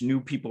teach new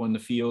people in the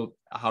field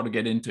how to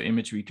get into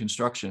image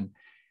reconstruction.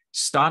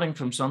 Starting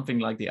from something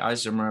like the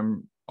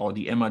ISMRM or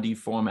the MRD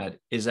format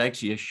is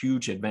actually a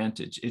huge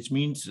advantage. It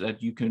means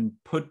that you can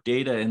put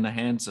data in the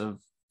hands of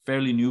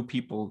fairly new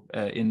people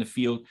in the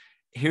field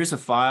here's a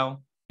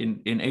file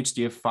in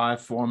HDF5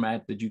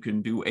 format that you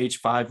can do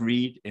H5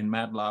 read in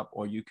MATLAB,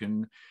 or you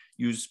can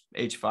use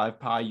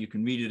H5Py, you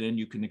can read it in,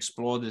 you can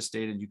explore this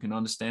data, and you can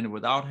understand it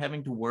without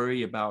having to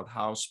worry about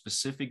how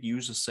specific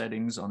user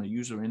settings on a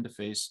user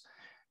interface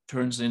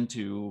turns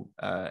into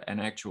an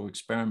actual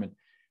experiment.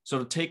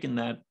 So taking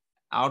that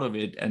out of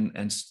it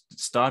and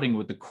starting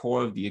with the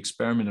core of the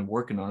experiment and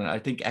working on it, I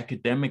think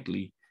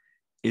academically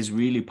is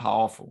really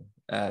powerful.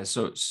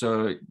 So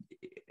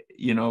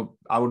you know,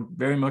 I would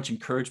very much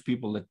encourage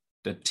people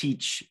that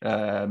teach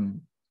at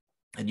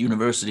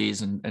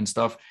universities and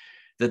stuff,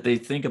 that they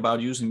think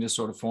about using this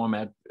sort of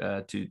format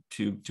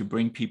to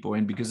bring people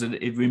in, because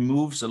it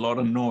removes a lot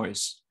of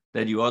noise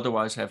that you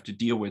otherwise have to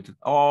deal with.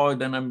 Oh,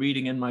 then I'm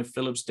reading in my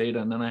Phillips data,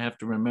 and then I have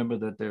to remember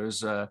that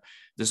there's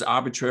this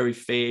arbitrary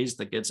phase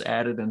that gets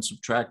added and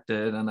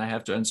subtracted,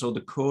 and so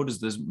the code is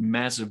this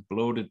massive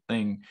bloated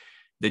thing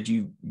that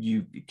you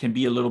can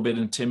be a little bit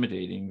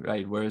intimidating,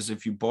 right? Whereas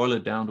if you boil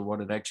it down to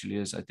what it actually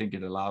is, I think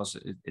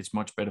it's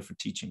much better for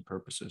teaching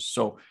purposes.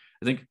 So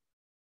I think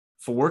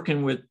for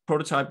working with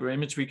prototype or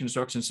image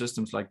reconstruction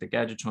systems like the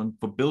Gadgeton,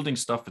 for building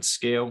stuff at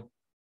scale,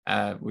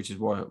 which is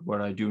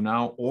what I do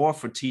now, or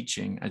for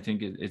teaching, I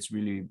think it's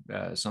really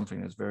something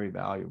that's very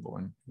valuable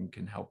and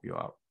can help you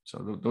out.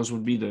 So those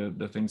would be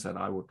the things that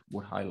I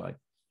would highlight.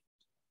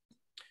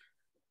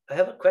 I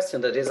have a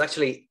question that is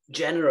actually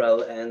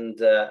general, and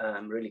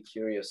I'm really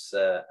curious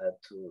to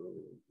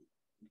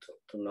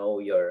know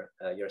your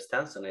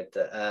stance on it.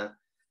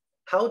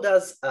 How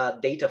does a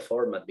data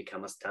format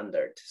become a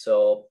standard?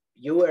 So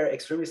you were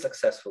extremely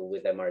successful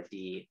with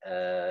MRD,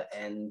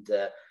 and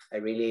I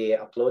really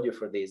applaud you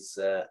for this.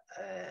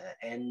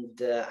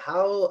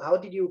 How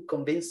did you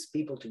convince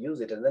people to use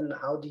it? And then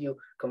how do you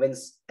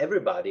convince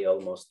everybody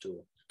almost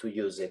to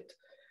use it?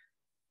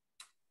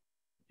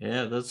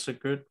 Yeah, that's a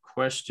good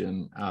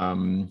question.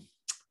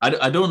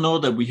 I don't know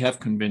that we have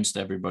convinced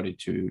everybody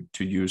to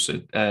use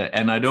it,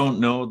 and I don't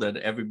know that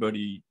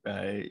everybody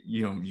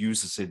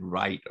uses it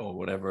right or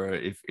whatever.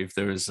 If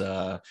there is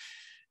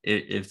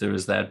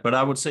that, but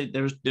I would say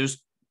there's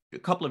a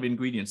couple of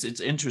ingredients.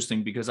 It's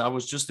interesting because I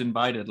was just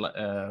invited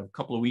a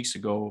couple of weeks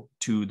ago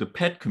to the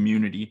pet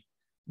community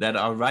that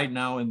are right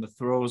now in the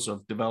throes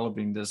of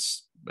developing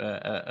this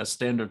a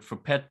standard for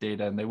pet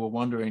data, and they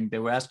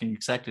were asking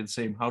exactly the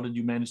same. How did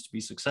you manage to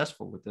be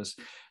successful with this?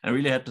 And I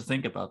really had to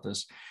think about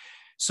this.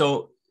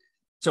 So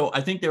I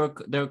think there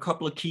are a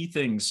couple of key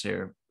things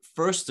here.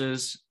 First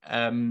is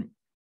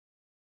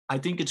I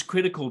think it's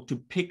critical to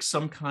pick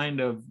some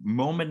kind of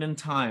moment in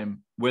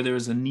time where there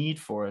is a need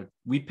for it.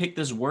 We picked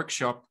this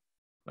workshop,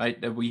 right,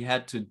 that we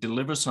had to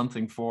deliver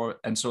something for,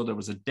 and so there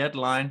was a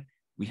deadline.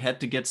 We had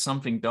to get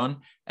something done,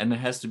 and there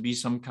has to be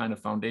some kind of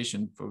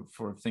foundation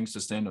for things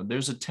to stand on.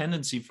 There's a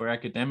tendency for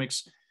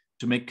academics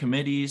to make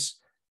committees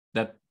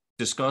that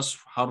discuss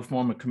how to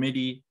form a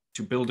committee,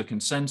 to build a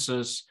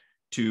consensus,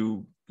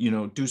 to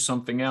do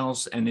something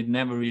else, and it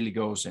never really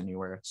goes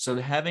anywhere. So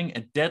having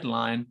a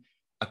deadline,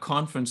 a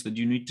conference that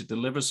you need to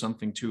deliver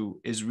something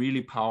to, is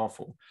really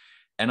powerful.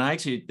 And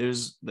actually,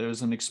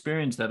 there's an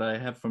experience that I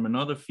have from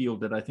another field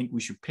that I think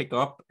we should pick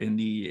up in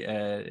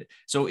the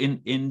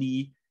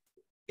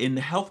in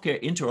the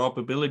healthcare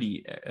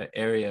interoperability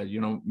area,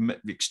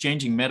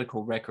 exchanging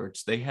medical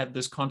records. They had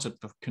this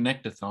concept of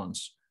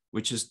connectathons,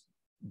 which has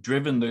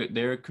driven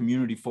their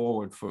community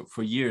forward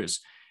for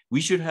years.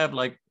 We should have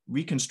like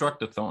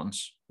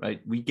reconstructathons, right?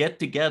 We get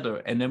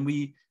together and then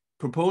we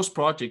propose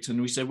projects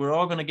and we say, we're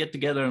all going to get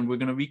together and we're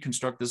going to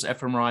reconstruct this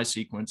fMRI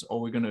sequence, or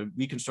we're going to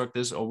reconstruct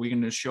this, or we're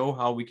going to show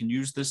how we can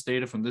use this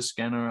data from this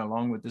scanner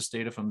along with this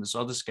data from this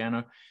other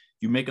scanner.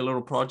 You make a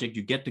little project,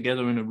 you get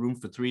together in a room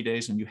for 3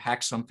 days and you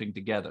hack something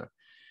together.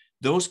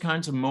 Those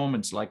kinds of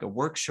moments, like a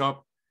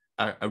workshop,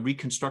 a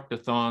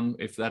reconstructathon,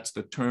 if that's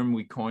the term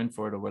we coined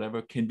for it or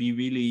whatever, can be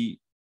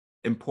really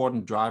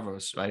important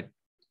drivers, right?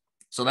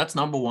 So that's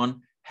number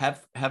one,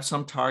 have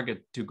some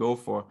target to go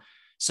for.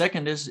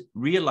 Second is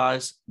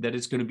realize that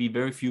it's going to be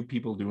very few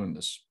people doing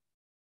this.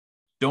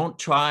 Don't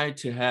try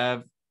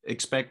to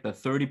expect that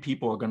 30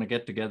 people are going to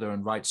get together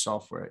and write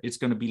software. It's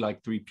going to be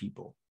like 3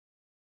 people.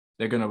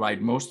 They're going to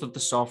write most of the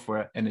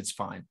software and it's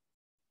fine.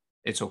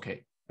 It's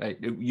okay, right?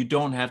 You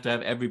don't have to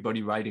have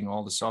everybody writing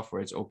all the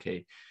software. It's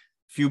okay.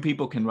 Few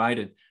people can write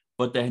it,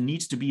 but there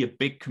needs to be a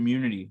big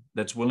community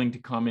that's willing to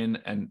come in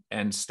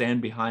and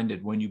stand behind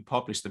it when you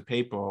publish the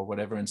paper or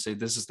whatever and say,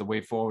 this is the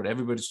way forward.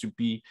 Everybody should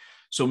be.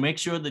 So make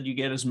sure that you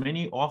get as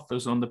many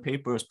authors on the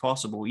paper as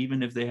possible,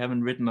 even if they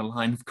haven't written a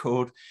line of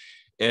code,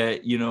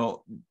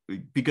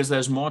 because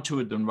there's more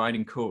to it than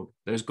writing code.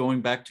 There's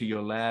going back to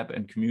your lab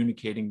and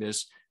communicating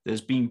this.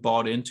 There's being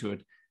bought into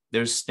it.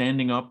 There's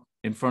standing up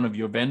in front of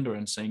your vendor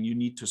and saying, you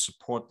need to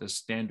support this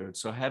standard.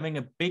 So having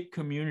a big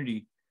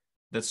community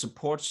that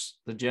supports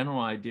the general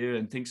idea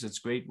and thinks it's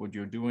great what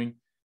you're doing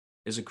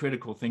is a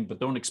critical thing, but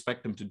don't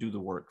expect them to do the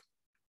work,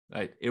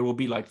 right? It will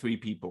be like 3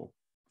 people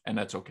and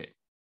that's okay.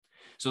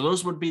 So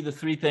those would be the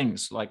 3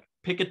 things, like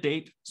pick a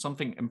date,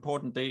 something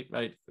important date,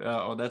 right?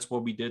 Or that's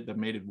what we did that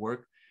made it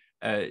work.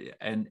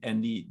 And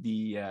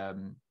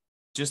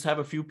just have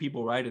a few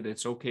people write it,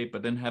 it's okay,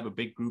 but then have a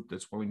big group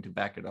that's willing to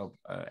back it up.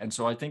 And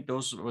so I think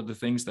those were the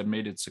things that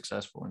made it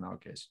successful in our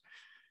case.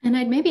 And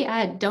I'd maybe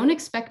add, don't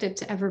expect it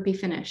to ever be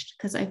finished,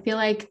 because I feel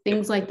like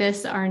things like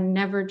this are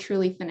never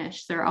truly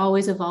finished. They're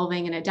always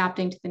evolving and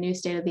adapting to the new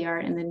state of the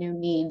art and the new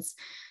needs.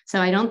 So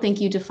I don't think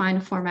you define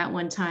a format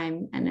one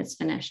time and it's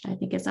finished. I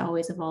think it's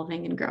always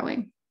evolving and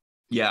growing.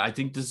 Yeah, I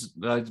think this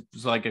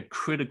is like a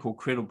critical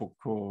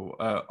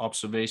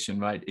observation,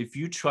 right? If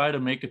you try to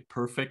make it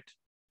perfect,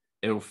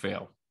 it'll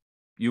fail.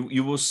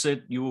 You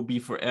will be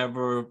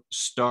forever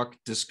stuck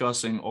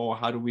discussing, oh,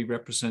 how do we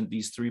represent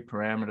these three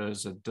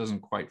parameters that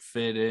doesn't quite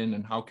fit in,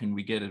 and how can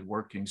we get it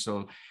working?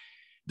 So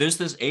there's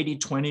this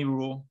 80-20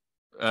 rule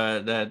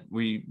that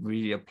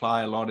we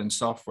apply a lot in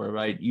software,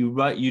 right?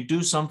 You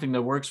do something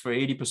that works for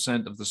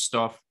 80% of the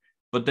stuff,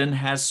 but then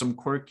has some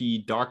quirky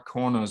dark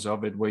corners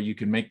of it where you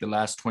can make the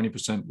last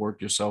 20%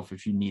 work yourself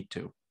if you need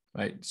to,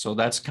 right? So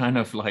that's kind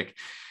of like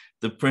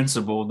the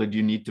principle that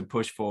you need to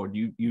push forward.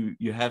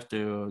 You have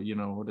to, you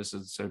know, what is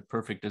it? So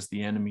perfect is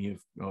the enemy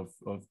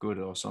of good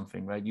or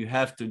something, right? You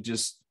have to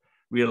just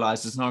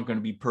realize it's not going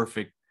to be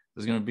perfect.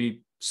 There's going to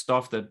be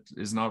stuff that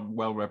is not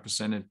well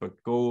represented,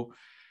 but go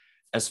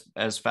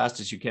as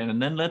fast as you can,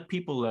 and then let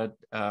people that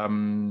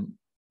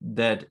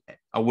that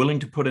are willing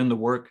to put in the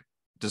work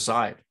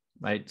decide,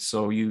 right?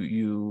 So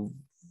you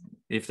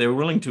if they're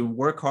willing to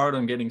work hard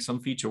on getting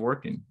some feature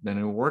working, then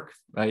it'll work,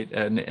 right?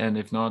 And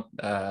if not,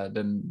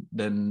 then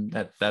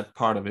that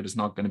part of it is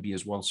not going to be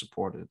as well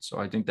supported. So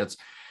I think that's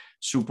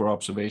super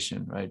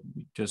observation, right?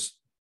 Just,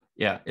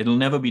 yeah, it'll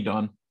never be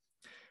done.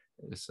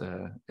 Is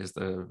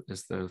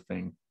the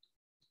thing.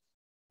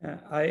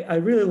 I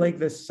really like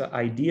this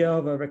idea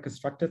of a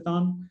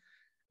reconstructathon.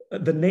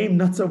 The name,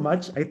 not so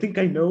much. I think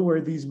I know where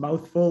these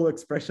mouthful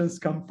expressions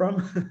come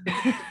from.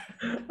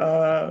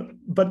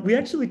 But we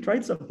actually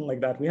tried something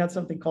like that. We had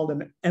something called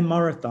an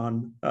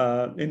MRathon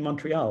in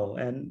Montreal,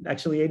 and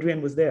actually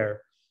Adrienne was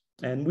there.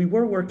 And we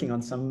were working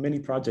on some mini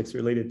projects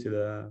related to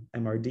the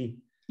MRD.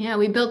 Yeah,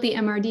 we built the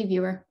MRD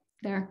viewer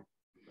there.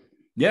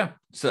 Yeah,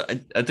 so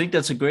I think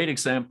that's a great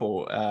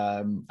example.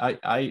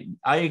 I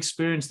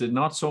experienced it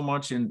not so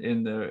much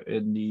in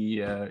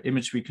the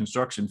image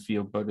reconstruction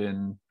field, but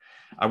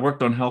I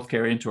worked on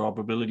healthcare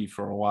interoperability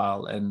for a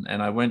while,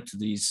 and I went to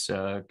these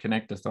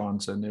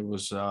connectathons, and it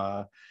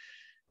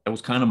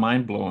was kind of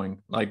mind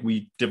blowing. Like,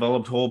 we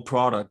developed whole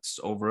products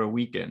over a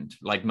weekend,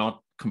 like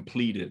not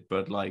completed,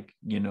 but like,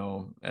 you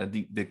know,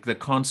 the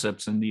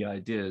concepts and the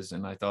ideas,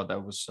 and I thought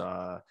that was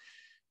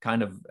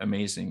kind of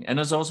amazing. And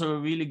it's also a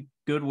really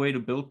good way to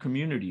build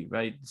community,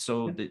 right?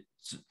 So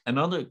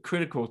another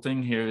critical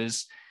thing here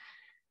is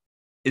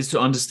to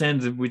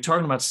understand that we're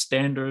talking about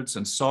standards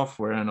and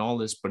software and all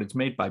this, but it's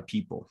made by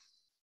people,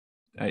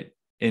 right?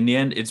 In the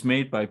end, it's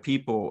made by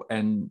people,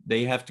 and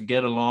they have to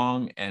get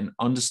along and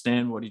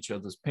understand what each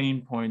other's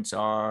pain points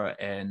are,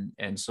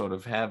 and sort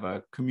of have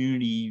a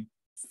community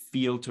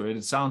feel to it.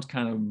 It sounds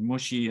kind of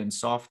mushy and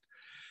soft,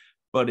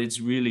 but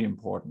it's really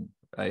important,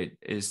 right?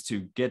 Is to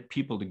get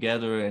people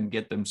together and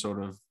get them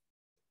sort of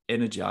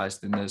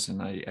energized in this.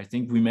 And I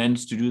think we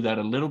managed to do that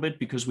a little bit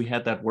because we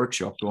had that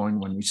workshop going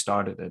when we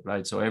started it,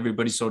 right? So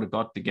everybody sort of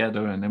got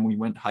together, and then we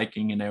went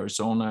hiking in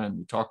Arizona and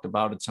we talked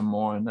about it some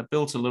more, and that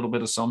builds a little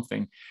bit of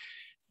something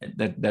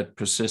that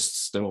persists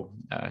still.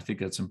 I think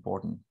that's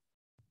important.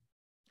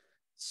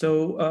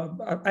 So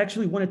I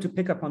actually wanted to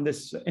pick up on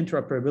this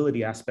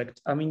interoperability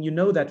aspect. I mean, you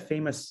know that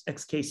famous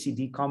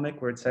XKCD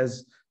comic where it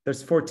says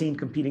there's 14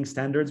 competing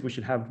standards, we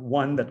should have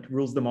one that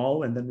rules them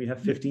all, and then we have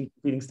 15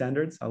 competing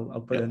standards.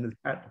 I'll put it in the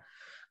chat.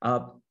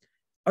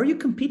 Are you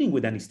competing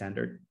with any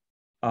standard?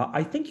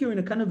 I think you're in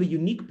a kind of a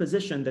unique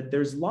position that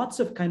there's lots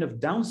of kind of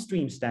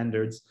downstream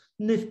standards,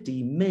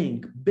 Nifty,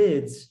 Mink,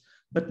 BIDS,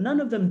 but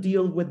none of them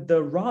deal with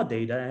the raw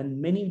data,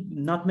 and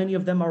not many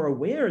of them are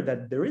aware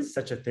that there is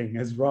such a thing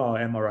as raw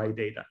MRI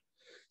data.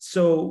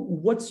 So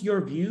what's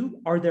your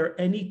view? Are there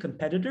any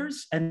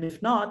competitors? And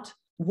if not,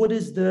 what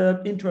is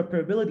the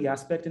interoperability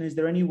aspect? And is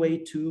there any way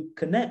to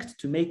connect,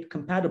 to make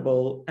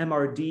compatible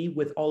MRD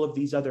with all of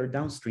these other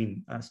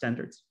downstream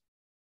standards?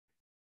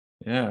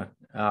 Yeah,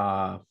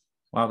 wow,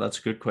 that's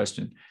a good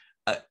question.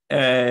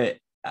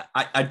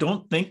 I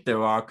don't think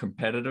there are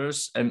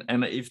competitors, and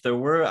if there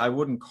were, I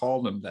wouldn't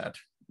call them that,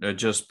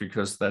 just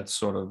because that's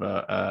sort of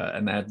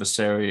an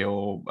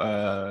adversarial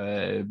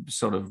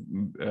sort of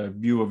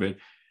view of it.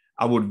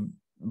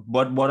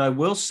 But what I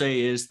will say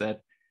is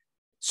that,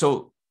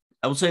 so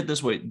I will say it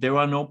this way: there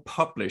are no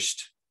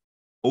published,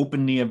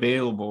 openly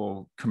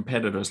available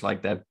competitors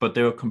like that, but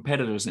there are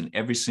competitors in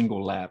every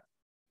single lab.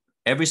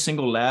 Every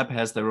single lab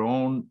has their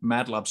own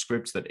MATLAB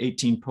scripts that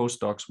 18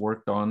 postdocs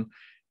worked on,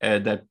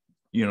 that,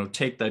 you know,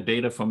 take their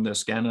data from their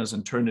scanners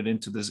and turn it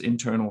into this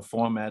internal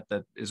format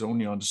that is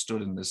only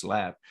understood in this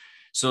lab.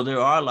 So there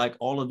are like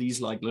all of these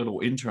like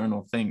little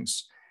internal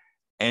things,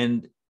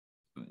 and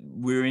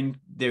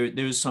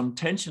there's some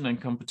tension and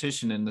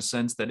competition in the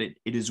sense that it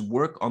is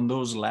work on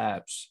those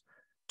labs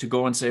to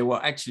go and say,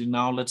 well, actually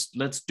now let's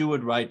do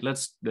it right.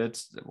 Let's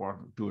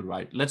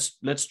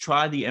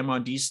try the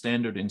MRD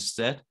standard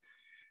instead.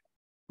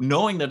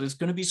 knowing that it's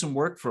going to be some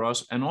work for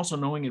us, and also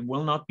knowing it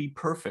will not be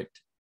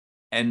perfect.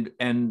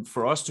 And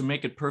for us to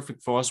make it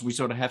perfect for us, we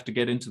sort of have to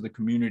get into the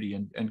community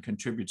and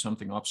contribute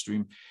something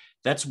upstream.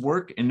 That's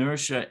work,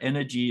 inertia,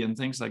 energy, and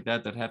things like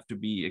that have to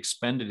be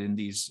expended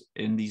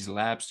in these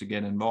labs to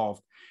get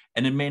involved.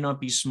 And it may not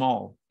be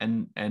small,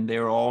 and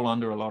they're all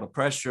under a lot of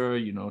pressure,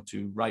 you know,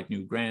 to write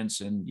new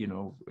grants and, you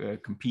know,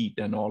 compete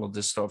and all of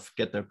this stuff,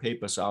 get their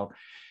papers out.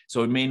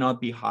 So it may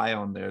not be high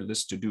on their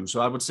list to do. So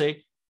I would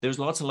say there's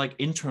lots of like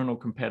internal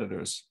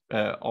competitors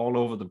all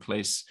over the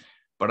place,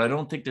 but I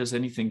don't think there's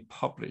anything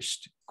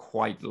published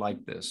quite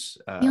like this.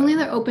 The only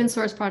other open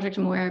source project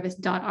I'm aware of is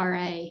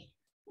 .RA,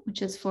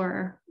 which is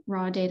for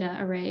raw data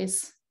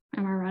arrays,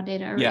 MR raw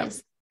data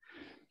arrays.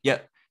 Yeah.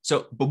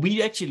 So, but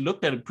we actually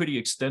looked at it pretty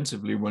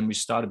extensively when we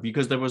started,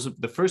 because there was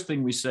the first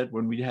thing we said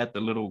when we had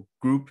the little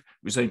group,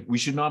 we said we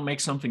should not make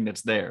something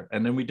that's there.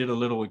 And then we did a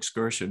little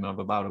excursion of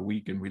about a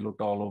week, and we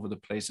looked all over the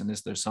place. And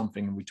is there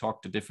something? And we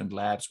talked to different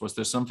labs. Was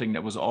there something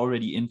that was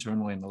already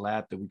internal in the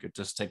lab that we could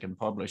just take and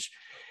publish?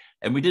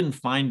 And we didn't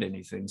find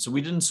anything. So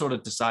we didn't sort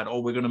of decide, oh,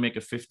 we're going to make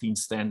a 15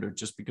 standard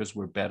just because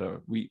we're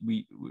better. We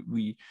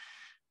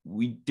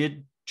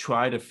did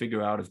try to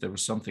figure out if there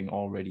was something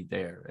already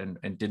there,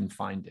 and didn't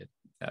find it.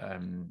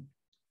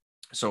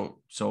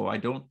 So I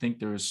don't think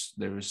there is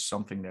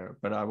something there,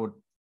 but I would,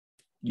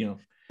 you know.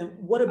 And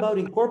what about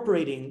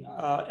incorporating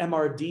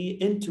MRD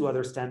into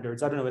other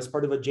standards? I don't know, as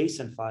part of a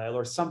JSON file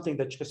or something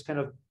that just kind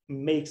of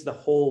makes the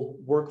whole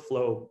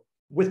workflow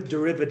with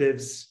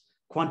derivatives,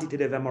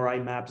 quantitative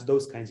MRI maps,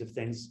 those kinds of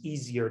things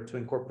easier to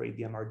incorporate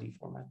the MRD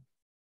format.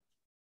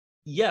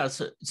 Yeah,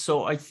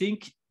 so I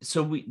think,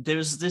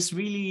 there's this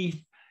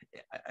really,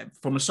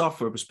 from a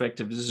software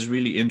perspective, this is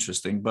really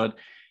interesting, but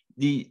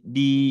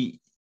the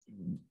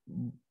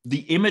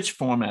image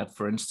format,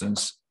 for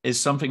instance, is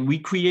something we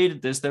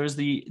created. There is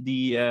in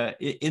the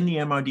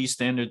MRD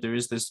standard, there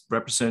is this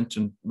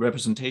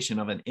representation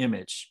of an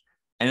image,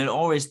 and it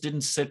always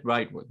didn't sit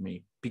right with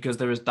me, because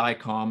there is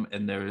DICOM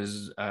and there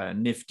is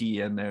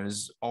Nifty and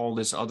there's all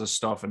this other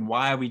stuff. And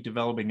why are we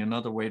developing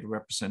another way to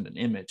represent an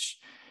image?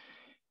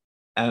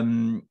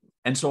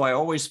 And so I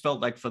always felt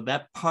like for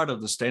that part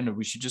of the standard,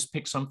 we should just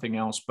pick something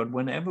else. But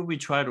whenever we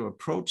try to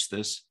approach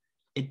this,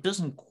 it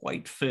doesn't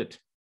quite fit,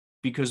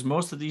 because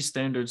most of these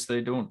standards,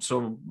 they don't.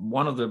 So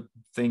one of the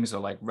things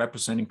are like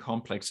representing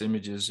complex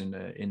images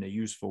in a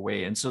useful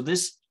way. And so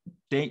this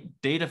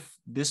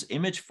this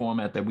image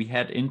format that we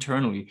had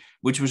internally,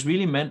 which was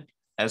really meant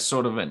as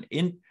sort of an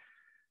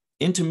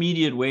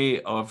intermediate way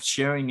of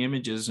sharing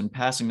images and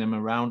passing them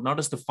around, not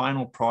as the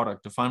final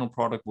product. The final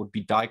product would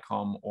be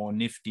DICOM or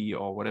Nifty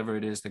or whatever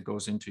it is that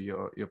goes into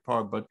your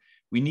product. But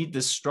we need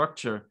this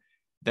structure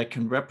that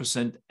can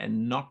represent a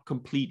not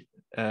complete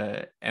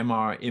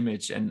MR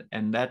image.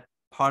 And that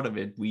part of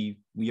it, we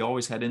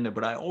always had in there,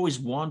 but I always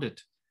wanted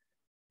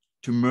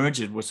to merge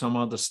it with some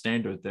other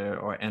standard there,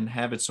 and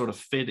have it sort of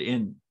fit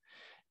in.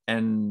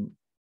 And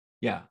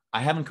yeah, I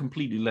haven't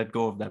completely let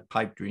go of that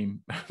pipe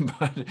dream,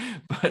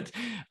 but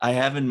I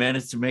haven't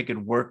managed to make it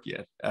work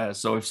yet.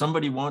 So if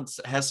somebody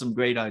has some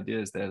great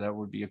ideas there, that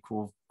would be a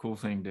cool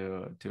thing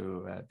to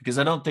because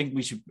I don't think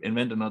we should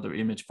invent another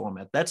image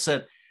format. That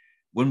said,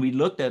 when we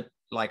looked at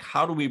like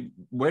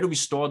where do we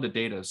store the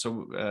data?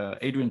 So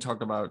Adrienne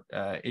talked about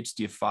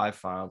HDF5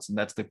 files, and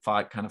that's the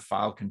kind of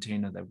file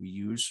container that we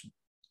use,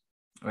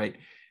 right?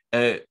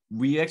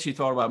 We actually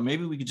thought about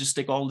maybe we could just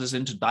stick all this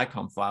into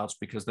DICOM files,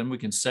 because then we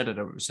can send it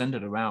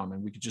around,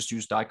 and we could just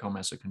use DICOM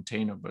as a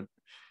container. But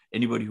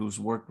anybody who's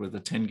worked with a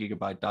 10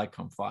 gigabyte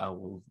DICOM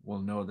file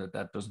will know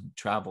that doesn't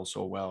travel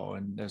so well,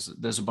 and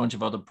there's a bunch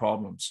of other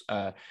problems.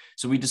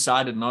 So we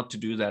decided not to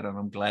do that, and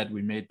I'm glad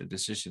we made the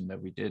decision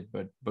that we did.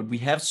 But we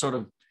have sort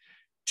of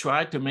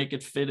tried to make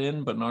it fit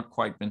in, but not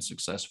quite been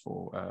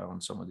successful on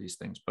some of these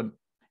things. But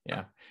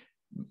yeah,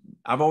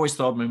 I've always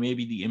thought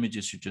maybe the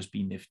images should just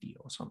be Nifty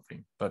or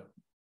something, but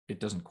it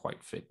doesn't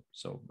quite fit.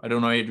 So I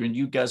don't know, Adrienne,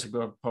 you guys have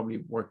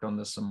probably worked on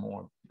this some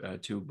more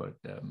too, but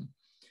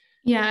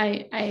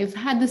yeah, I've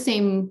had the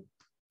same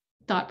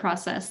thought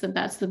process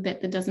that's the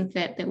bit that doesn't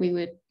fit, that we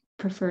would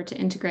prefer to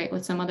integrate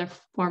with some other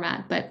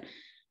format, but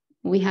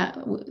we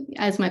have,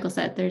 as Michael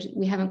said,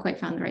 we haven't quite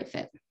found the right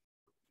fit.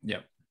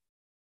 Yeah.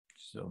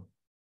 So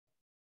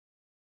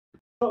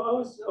I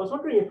was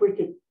wondering if we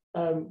could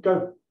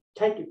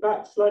take it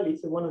back slightly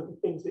to one of the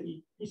things that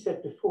you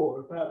said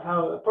before about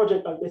how a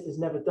project like this is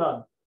never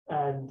done,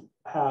 and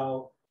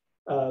how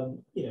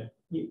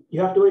you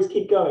have to always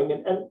keep going,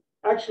 and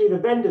actually the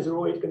vendors are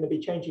always going to be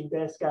changing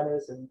their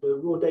scanners, and the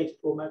raw data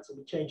formats will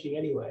be changing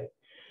anyway.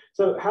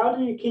 So how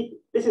do you keep,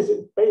 this is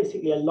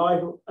basically a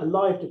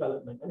live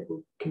development, and it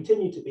will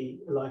continue to be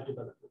a live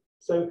development.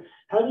 So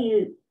how do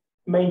you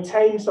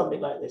maintain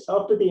something like this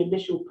after the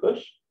initial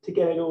push to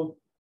get it all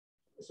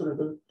sort of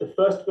the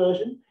first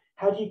version?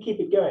 How do you keep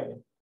it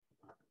going?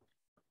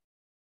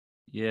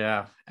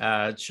 Yeah.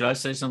 Should I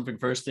say something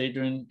first,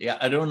 Adrienne? Yeah,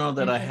 I don't know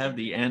that I have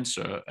the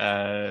answer,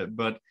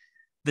 but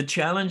the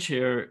challenge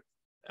here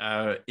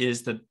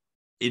is that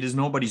it is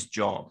nobody's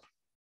job,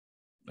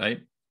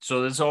 right?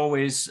 So there's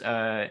always,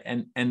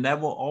 and that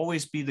will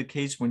always be the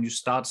case when you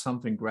start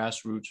something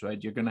grassroots,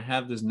 right? You're going to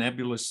have this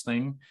nebulous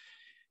thing,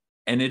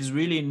 and it is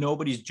really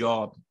nobody's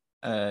job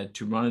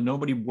to run it.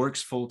 Nobody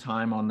works full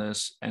time on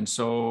this, and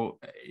so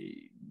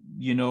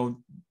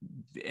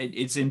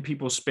it's in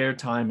people's spare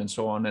time and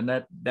so on, and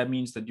that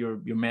means that your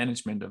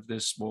management of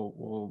this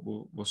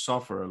will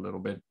suffer a little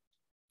bit.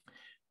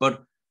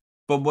 But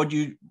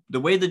the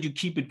way that you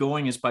keep it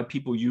going is by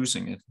people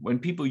using it. When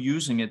people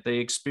using it, they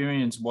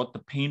experience what the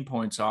pain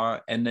points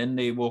are, and then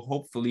they will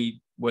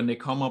hopefully, when they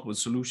come up with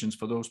solutions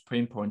for those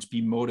pain points,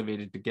 be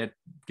motivated to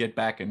get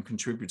back and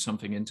contribute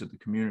something into the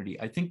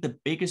community. I think the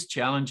biggest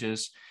challenge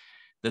is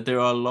that there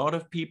are a lot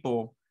of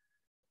people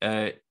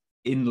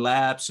in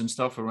labs and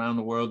stuff around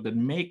the world that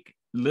make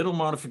little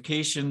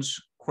modifications,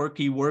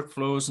 quirky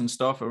workflows and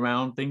stuff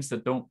around things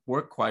that don't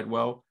work quite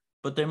well,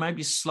 but they might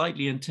be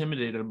slightly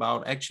intimidated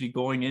about actually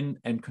going in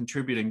and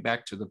contributing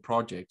back to the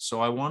project. So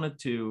I wanted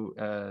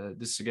to,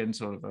 this is again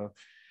sort of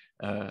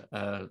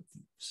a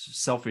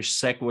selfish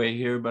segue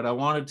here, but I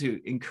wanted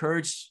to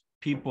encourage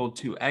people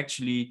to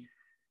actually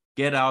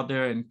get out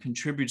there and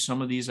contribute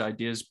some of these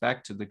ideas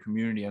back to the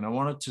community. And I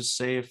wanted to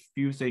say a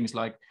few things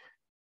like,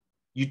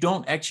 you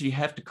don't actually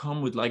have to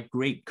come with like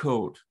great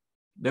code.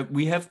 That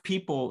we have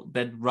people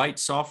that write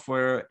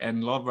software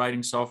and love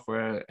writing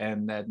software,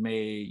 and that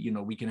may,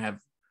 we can have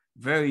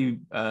very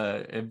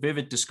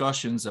vivid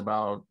discussions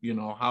about,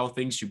 how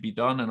things should be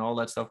done and all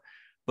that stuff.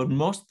 But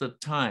most of the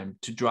time,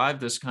 to drive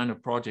this kind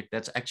of project,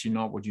 that's actually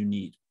not what you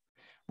need.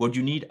 What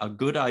you need are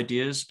good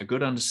ideas, a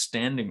good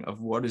understanding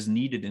of what is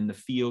needed in the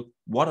field,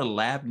 what a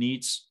lab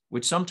needs,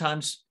 which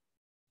sometimes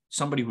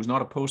somebody who's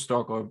not a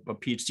postdoc or a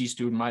PhD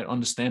student might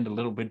understand a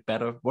little bit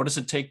better. What does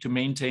it take to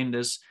maintain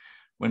this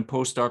when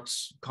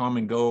postdocs come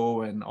and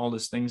go and all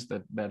these things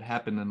that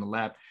happen in the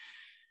lab?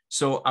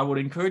 So I would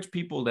encourage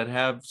people that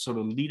have sort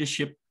of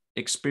leadership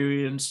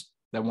experience,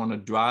 that want to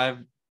drive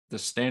the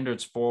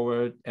standards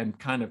forward, and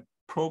kind of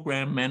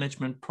program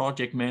management,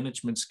 project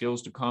management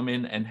skills to come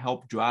in and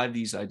help drive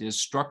these ideas,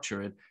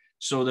 structure it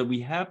so that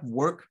we have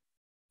work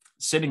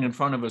sitting in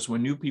front of us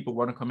when new people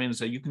want to come in and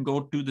say, you can go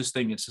do this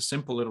thing. It's a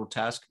simple little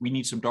task. We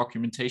need some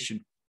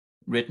documentation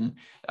written.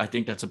 I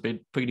think that's a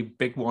pretty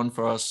big one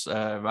for us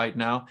right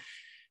now.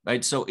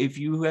 Right. So if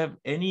you have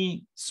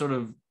any sort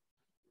of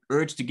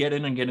urge to get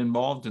in and get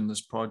involved in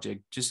this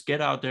project, just get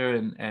out there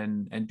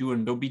and do it.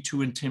 And don't be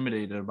too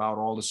intimidated about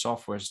all the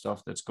software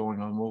stuff that's going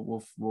on.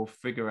 We'll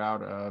figure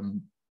out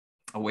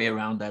a way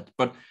around that.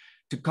 But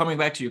coming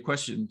back to your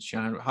question,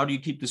 Shannon, how do you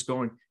keep this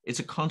going? It's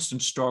a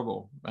constant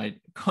struggle,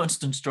 right?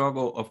 Constant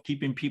struggle of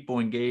keeping people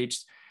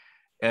engaged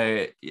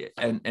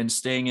and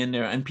staying in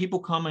there. And people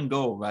come and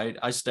go, right?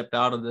 I stepped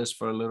out of this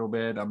for a little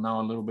bit. I'm now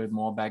a little bit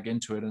more back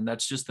into it, and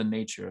that's just the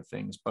nature of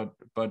things. But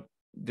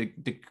the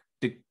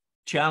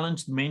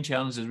challenge, the main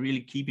challenge, is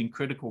really keeping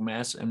critical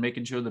mass and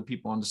making sure that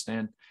people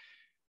understand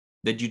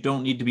that you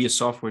don't need to be a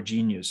software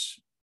genius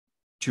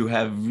to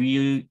have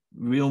real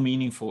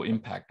meaningful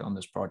impact on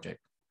this project.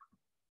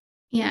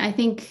 Yeah, I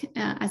think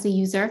as a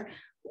user,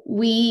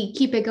 we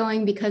keep it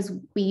going because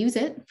we use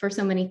it for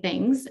so many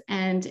things.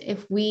 And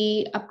if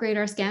we upgrade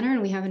our scanner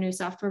and we have a new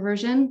software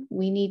version,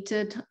 we need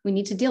to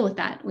deal with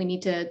that. We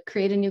need to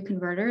create a new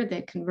converter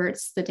that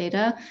converts the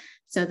data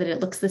so that it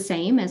looks the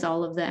same as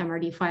all of the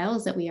MRD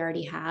files that we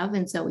already have.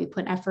 And so we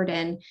put effort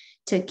in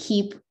to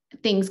keep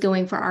things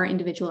going for our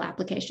individual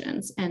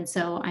applications. And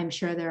so I'm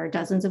sure there are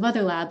dozens of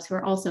other labs who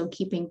are also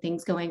keeping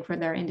things going for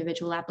their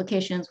individual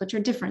applications, which are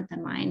different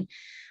than mine.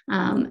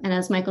 And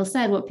as Michael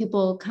said, what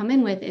people come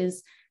in with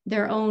is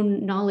their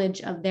own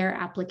knowledge of their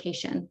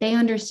application. They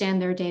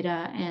understand their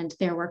data and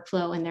their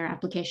workflow and their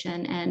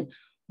application, and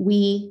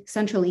we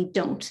centrally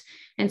don't.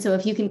 And so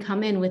if you can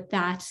come in with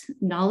that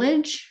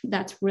knowledge,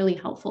 that's really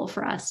helpful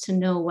for us to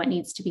know what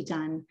needs to be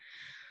done.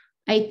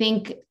 I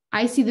think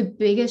I see the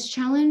biggest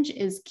challenge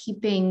is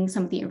keeping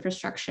some of the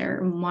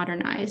infrastructure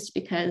modernized,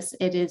 because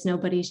it is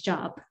nobody's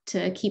job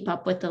to keep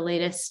up with the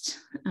latest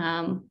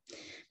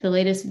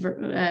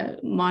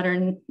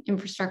modern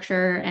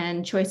infrastructure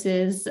and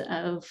choices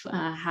of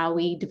how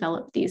we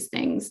develop these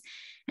things.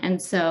 And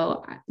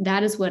so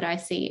that is what I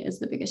see as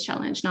the biggest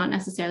challenge, not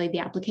necessarily the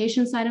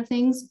application side of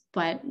things,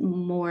 but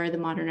more the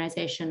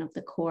modernization of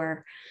the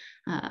core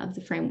of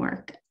the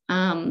framework.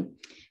 And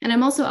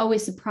I'm also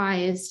always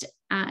surprised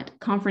at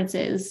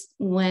conferences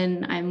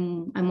when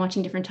I'm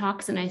watching different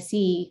talks and I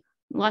see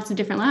lots of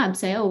different labs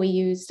say, oh, we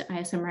used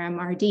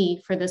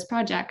ISMRMRD for this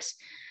project.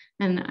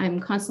 And I'm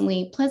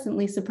constantly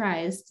pleasantly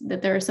surprised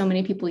that there are so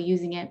many people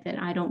using it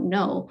that I don't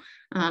know.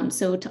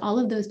 So to all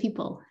of those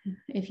people,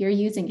 if you're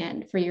using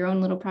it for your own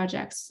little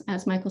projects,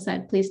 as Michael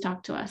said, please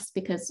talk to us,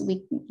 because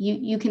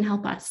you can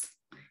help us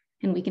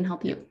and we can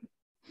help you.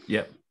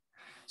 Yeah.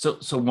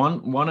 So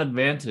one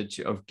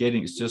advantage of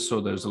getting, just so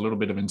there's a little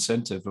bit of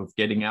incentive of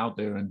getting out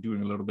there and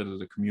doing a little bit of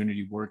the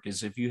community work,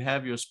 is if you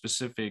have your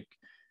specific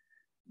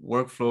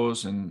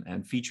workflows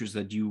and features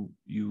that you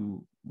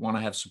want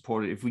to have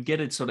supported, if we get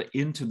it sort of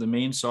into the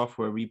main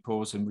software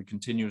repos and we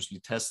continuously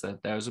test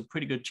that, there's a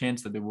pretty good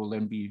chance that it will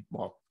then be,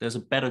 well, there's a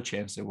better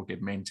chance it will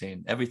get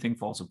maintained. Everything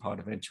falls apart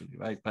eventually,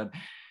 right? But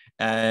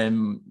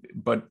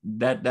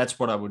that's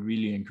what I would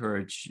really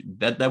encourage.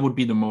 That would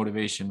be the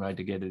motivation, right,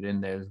 to get it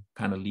in there,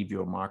 kind of leave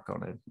your mark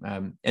on it.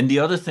 And the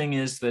other thing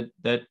is that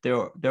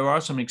there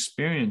are some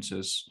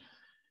experiences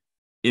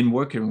in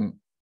working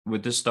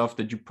with this stuff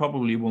that you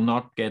probably will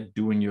not get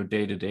doing your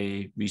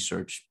day-to-day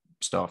research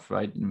stuff,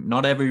 right?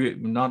 Not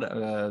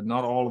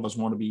all of us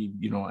want to be,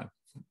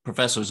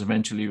 professors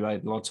eventually,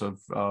 right? Lots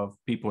of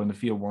people in the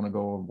field want to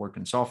go and work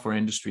in software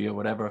industry or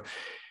whatever.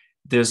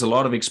 There's a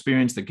lot of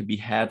experience that could be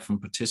had from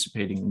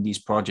participating in these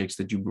projects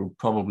that you will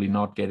probably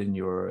not get in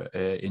your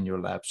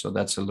lab. So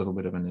that's a little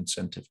bit of an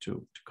incentive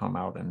to come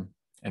out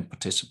and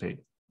participate,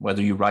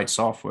 whether you write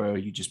software or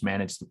you just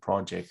manage the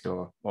project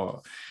or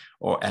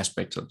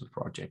aspects of the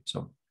project.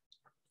 So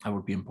that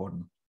would be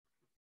important.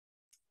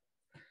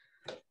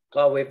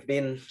 Well, we've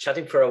been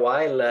chatting for a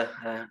while.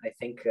 I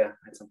think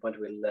at some point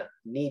we'll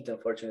need,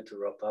 unfortunately, to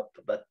wrap up.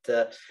 But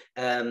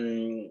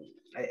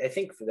I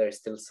think there's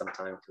still some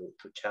time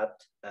to chat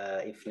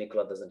if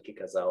Nicola doesn't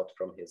kick us out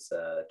from his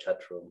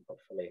chat room,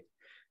 hopefully.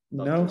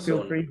 No,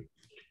 feel free.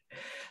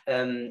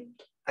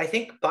 I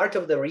think part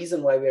of the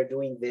reason why we're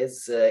doing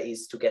this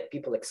is to get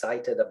people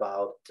excited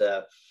about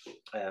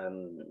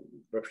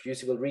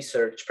reproducible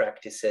research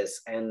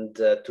practices, and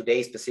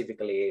today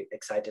specifically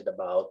excited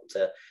about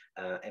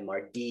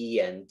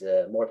MRD and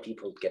more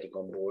people getting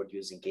on board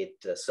using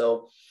it.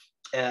 So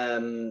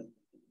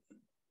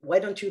why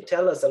don't you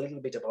tell us a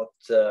little bit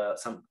about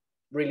some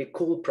really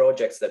cool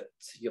projects that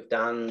you've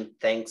done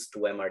thanks to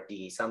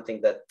MRD,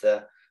 something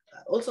that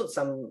also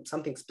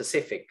something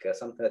specific,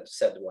 something that you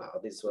said, wow,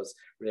 this was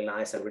really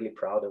nice, I'm really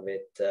proud of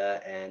it,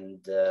 and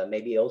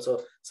maybe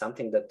also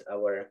something that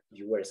our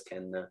viewers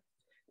can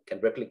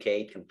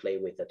replicate, can play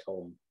with at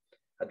home.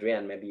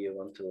 Adrienne, maybe you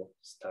want to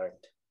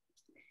start.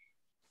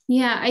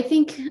 Yeah, I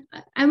think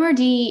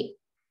MRD,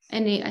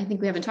 and I think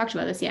we haven't talked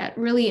about this yet,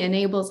 really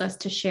enables us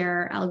to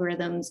share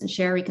algorithms and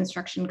share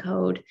reconstruction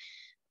code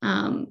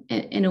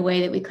in a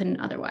way that we couldn't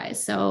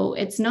otherwise. So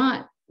it's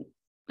not,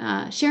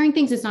 sharing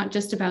things is not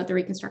just about the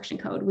reconstruction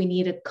code. We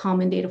need a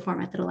common data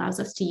format that allows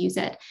us to use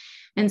it.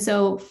 And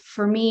so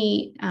for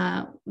me,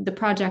 the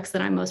projects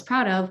that I'm most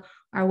proud of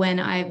are when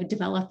I've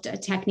developed a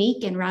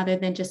technique, and rather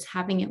than just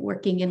having it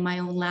working in my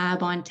own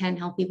lab on 10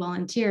 healthy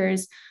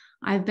volunteers,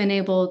 I've been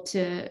able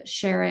to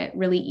share it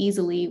really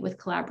easily with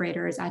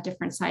collaborators at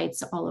different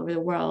sites all over the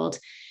world.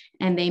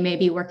 And they may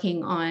be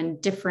working on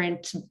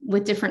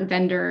with different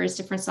vendors,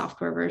 different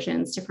software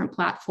versions, different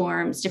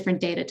platforms,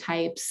 different data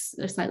types,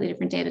 slightly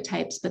different data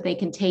types, but they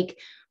can take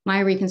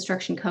my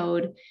reconstruction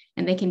code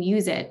and they can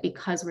use it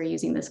because we're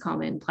using this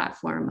common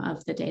platform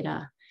of the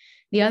data.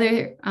 The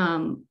other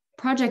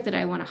project that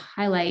I want to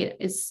highlight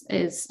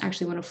is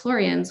actually one of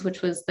Florian's,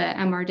 which was the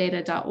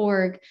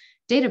mrdata.org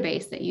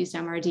database that used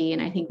MRD.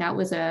 And I think that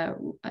was a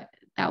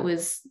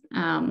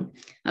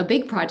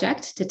big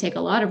project to take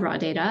a lot of raw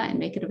data and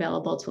make it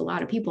available to a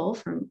lot of people,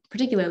 from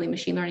particularly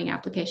machine learning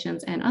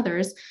applications and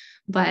others.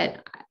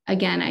 But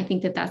again, I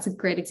think that that's a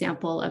great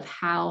example of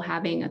how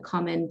having a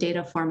common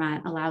data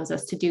format allows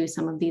us to do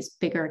some of these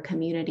bigger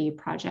community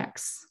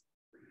projects.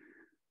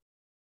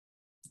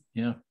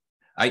 Yeah,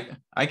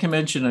 I can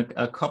mention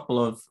a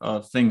couple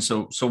of things.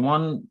 So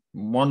one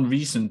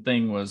recent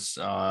thing was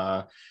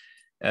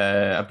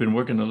I've been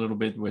working a little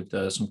bit with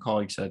some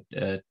colleagues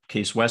at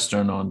Case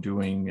Western on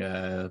doing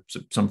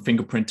some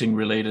fingerprinting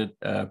related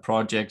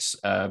projects,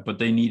 but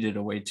they needed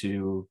a way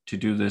to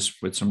do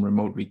this with some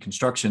remote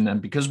reconstruction.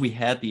 And because we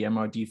had the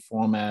MRD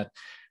format,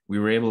 we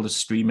were able to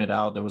stream it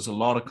out. There was a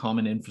lot of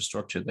common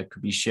infrastructure that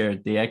could be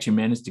shared. They actually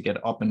managed to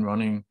get up and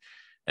running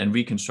and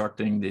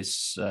reconstructing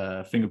this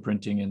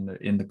fingerprinting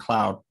in the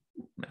cloud.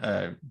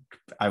 I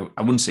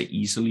wouldn't say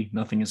easily.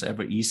 Nothing is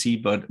ever easy,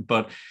 but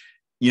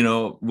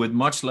with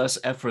much less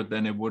effort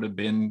than it would have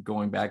been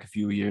going back a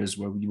few years,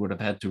 where we would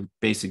have had to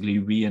basically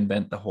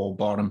reinvent the whole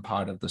bottom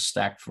part of the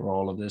stack for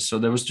all of this. So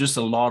there was just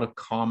a lot of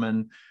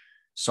common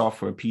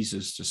software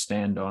pieces to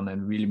stand on,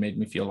 and really made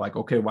me feel like,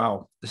 okay,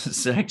 wow,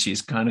 this actually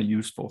is kind of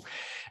useful.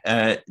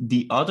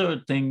 The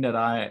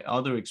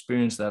other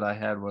experience that I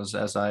had was,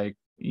 as I,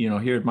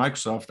 here at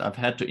Microsoft, I've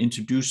had to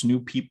introduce new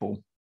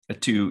people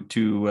to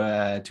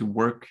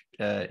work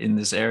in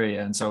this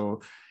area. And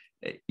so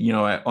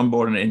I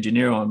onboarded an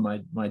engineer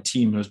on my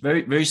team who's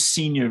very, very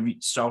senior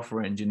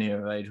software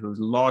engineer, right? Who has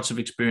lots of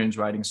experience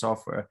writing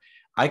software.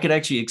 I could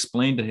actually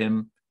explain to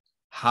him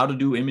how to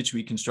do image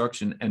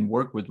reconstruction and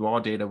work with raw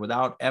data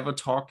without ever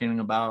talking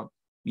about,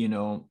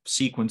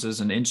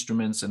 sequences and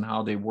instruments and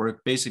how they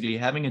work. Basically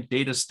having a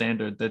data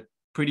standard that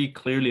pretty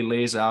clearly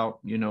lays out,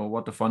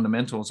 what the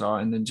fundamentals are,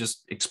 and then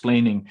just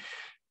explaining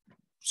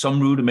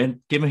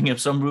giving him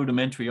some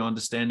rudimentary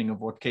understanding of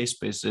what case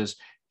space is.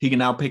 He can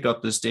now pick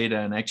up this data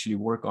and actually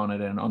work on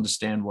it and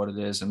understand what it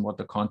is and what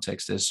the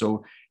context is.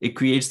 So it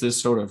creates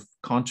this sort of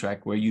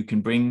contract where you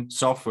can bring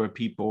software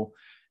people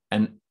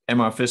and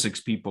MR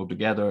physics people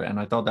together, and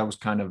I thought that was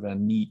kind of a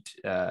neat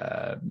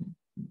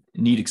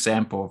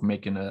example of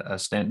making a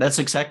stand. That's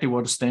exactly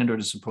what a standard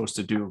is supposed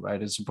to do,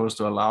 right? It's supposed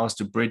to allow us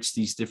to bridge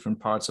these different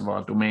parts of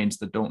our domains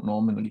that don't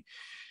normally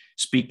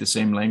speak the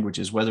same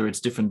languages, whether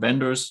it's different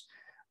vendors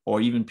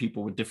or even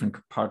people with different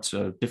parts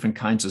of different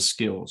kinds of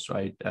skills,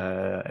 right?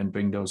 And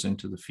bring those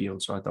into the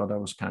field. So I thought that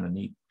was kind of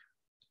neat.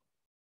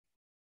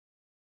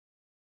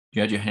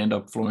 You had your hand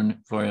up,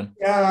 Florian.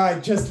 Yeah, I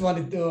just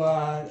wanted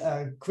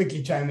to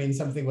quickly chime in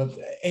something what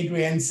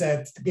Adrienne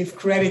said. To give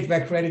credit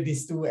where credit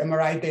is due,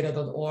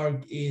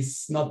 MRIdata.org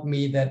is not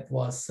me. That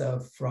was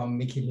from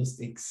Mickey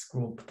Lustig's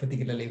group,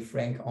 particularly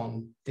Frank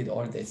On did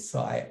all this.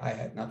 So I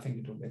had nothing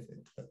to do with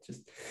it, but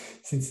just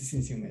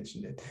since you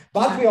mentioned it.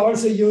 But we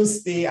also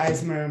use the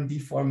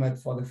ISMRMRD format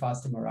for the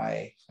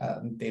FastMRI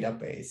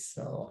database.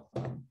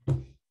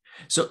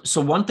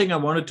 So one thing I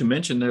wanted to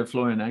mention there,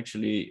 Florian,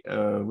 actually,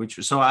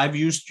 so I've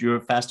used your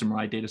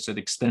FastMRI dataset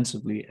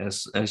extensively,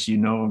 as you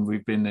know, and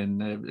we've been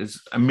in this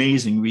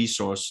amazing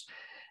resource.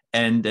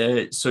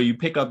 And so you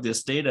pick up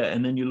this data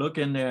and then you look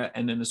in there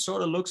and then it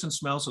sort of looks and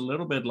smells a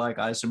little bit like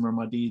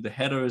ISMRMRD. The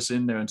header is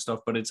in there and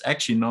stuff, but it's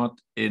actually not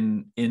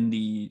in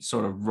the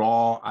sort of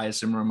raw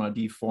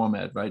ISMRMRD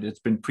format, right? It's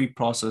been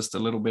pre-processed a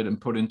little bit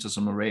and put into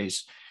some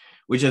arrays,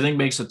 which I think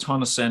makes a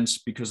ton of sense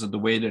because of the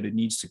way that it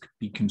needs to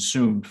be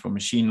consumed for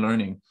machine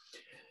learning.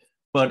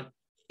 But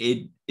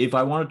if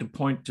I wanted to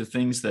point to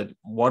things that,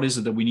 what is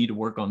it that we need to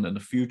work on in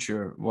the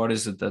future? What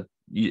is it that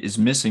is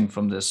missing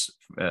from this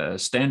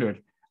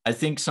standard? I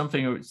think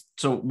something,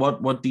 so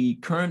what the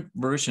current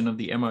version of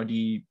the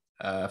MRD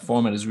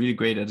format is really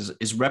great at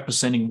is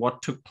representing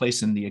what took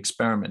place in the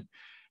experiment,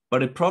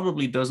 but it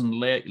probably doesn't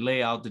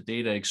lay out the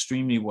data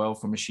extremely well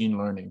for machine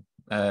learning.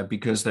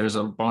 Because there's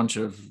a bunch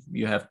of,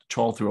 you have to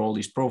trawl through all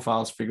these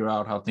profiles, figure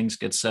out how things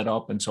get set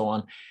up and so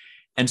on.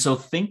 And so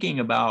thinking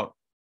about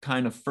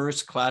kind of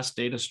first class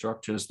data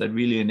structures that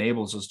really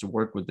enables us to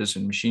work with this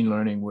in machine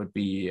learning would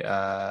be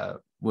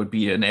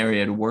an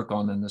area to work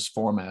on in this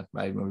format,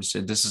 right? Where we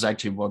said, this is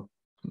actually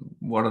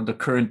what are the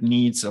current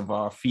needs of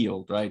our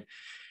field, right?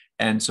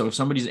 And so if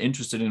somebody's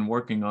interested in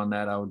working on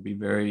that, I would be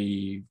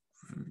very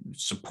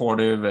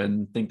supportive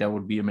and think that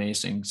would be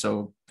amazing.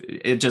 So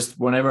it just,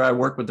 whenever I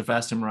work with the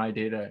FastMRI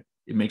data,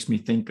 it makes me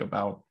think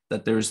about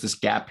that there is this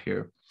gap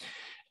here,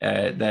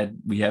 that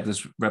we have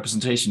this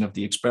representation of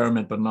the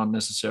experiment, but not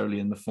necessarily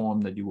in the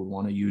form that you would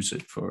want to use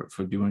it for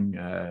doing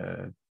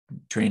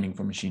training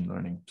for machine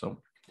learning.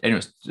 So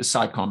anyways, a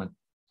side comment.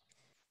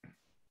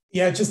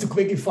 Yeah, just to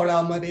quickly follow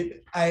up on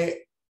it,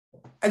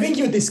 I think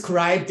you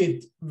described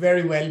it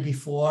very well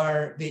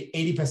before, the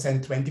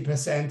 80%,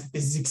 20%.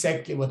 This is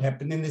exactly what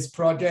happened in this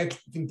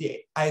project. I think the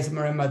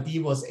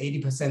ISMRMRD was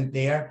 80%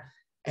 there.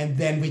 And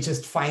then we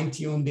just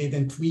fine-tuned it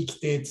and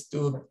tweaked it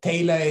to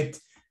tailor it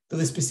to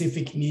the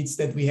specific needs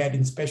that we had,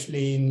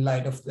 especially in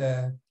light of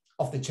the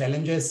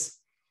challenges.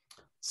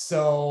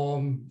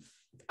 So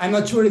I'm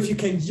not sure if you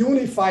can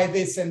unify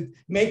this and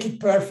make it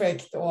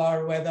perfect,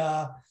 or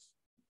whether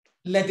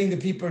letting the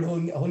people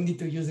who need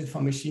to use it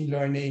for machine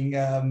learning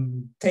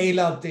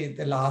tailor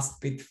the last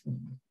bit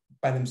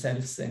by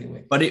themselves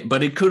anyway.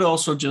 But it could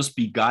also just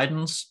be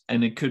guidance,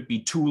 and it could be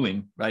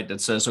tooling, right?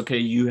 That says, okay,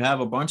 you have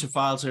a bunch of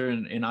files here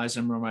in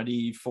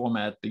ISMRMRD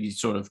format, the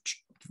sort of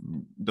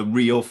the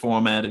real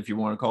format, if you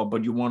want to call it,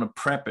 but you want to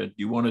prep it.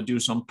 You want to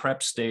do some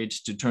prep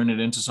stage to turn it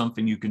into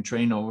something you can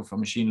train over for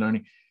machine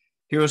learning.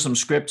 Here are some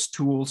scripts,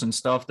 tools, and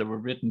stuff that were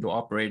written to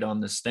operate on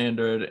the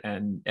standard,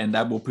 and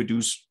that will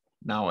produce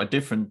now a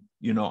different,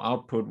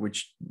 output,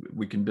 which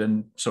we can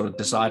then sort of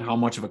decide how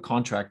much of a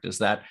contract is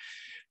that.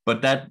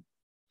 But that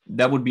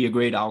would be a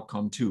great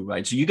outcome too,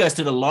 right? So you guys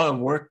did a lot of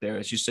work there,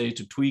 as you say,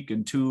 to tweak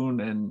and tune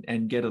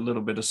and get a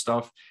little bit of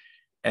stuff.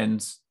 And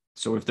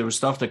so if there was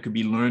stuff that could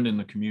be learned in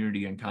the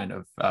community and kind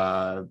of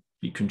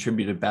be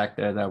contributed back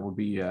there, that would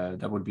be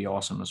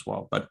awesome as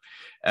well. But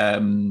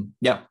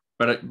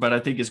but I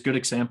think it's a good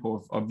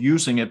example of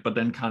using it, but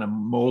then kind of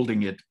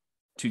molding it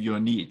to your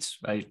needs,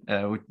 right?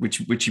 Which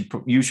you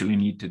usually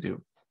need to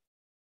do.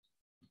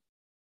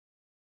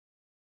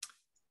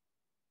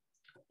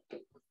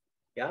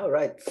 Yeah,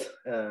 right.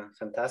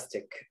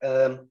 Fantastic.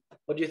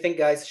 What do you think,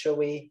 guys? Shall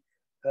we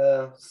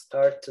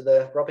start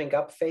the wrapping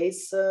up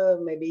phase?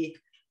 Maybe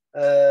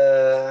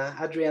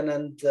Adrienne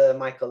and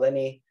Michael,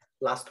 any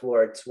last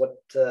words? What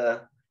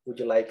would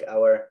you like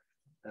to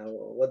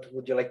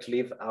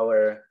leave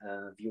our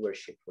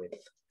viewership with?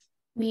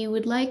 We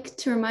would like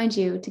to remind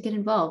you to get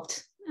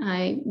involved.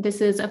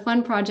 This is a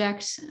fun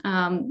project.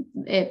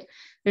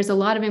 There's a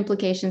lot of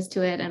implications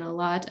to it and a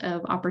lot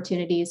of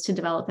opportunities to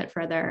develop it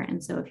further.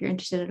 And so if you're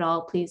interested at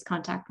all, please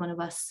contact one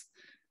of us.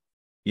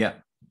 Yeah,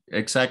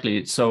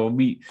 exactly. So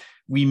we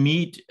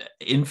meet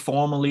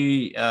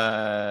informally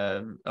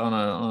on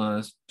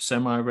a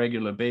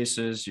semi-regular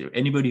basis.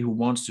 Anybody who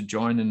wants to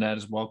join in that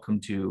is welcome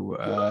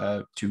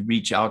to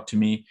reach out to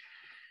me.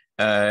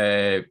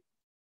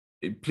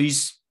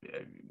 Please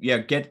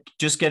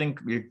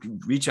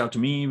reach out to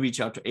me,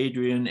 reach out to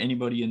Adrienne,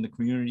 anybody in the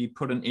community,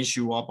 put an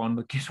issue up on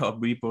the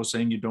GitHub repo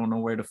saying you don't know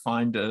where to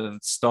find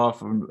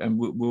stuff, and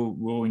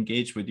we'll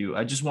engage with you.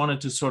 I just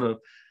wanted to sort of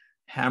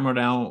hammer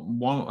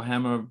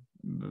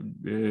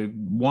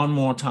one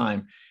more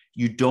time.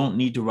 You don't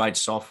need to write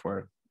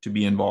software to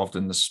be involved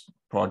in this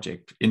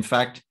project. In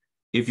fact,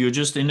 if you're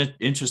just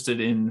interested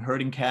in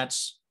herding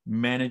cats,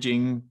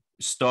 managing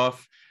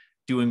stuff,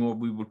 doing what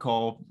we would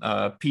call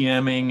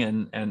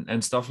PMing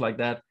and stuff like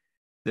that,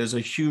 there's a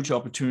huge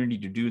opportunity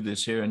to do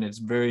this here, and it's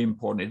very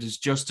important. It is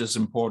just as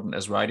important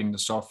as writing the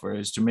software,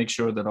 is to make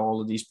sure that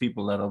all of these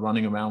people that are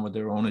running around with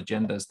their own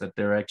agendas, that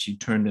they're actually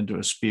turned into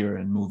a spear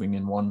and moving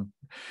in one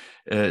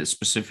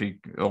specific,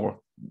 or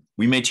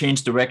we may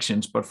change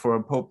directions, but for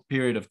a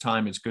period of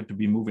time, it's good to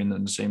be moving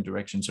in the same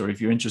direction. So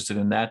if you're interested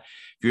in that,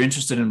 if you're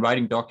interested in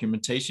writing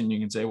documentation, you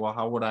can say, well,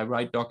 how would I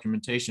write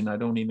documentation? I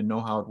don't even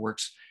know how it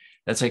works.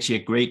 That's actually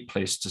a great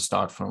place to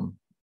start from,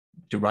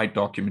 to write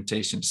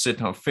documentation. Sit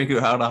down, figure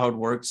out how it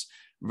works,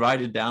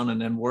 write it down, and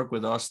then work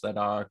with us that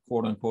are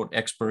quote unquote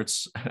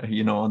experts,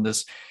 on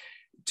this.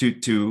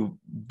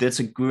 That's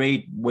a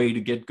great way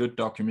to get good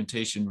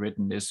documentation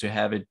written, is to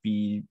have it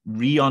be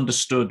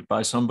re-understood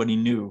by somebody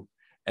new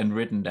and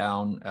written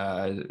down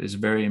is a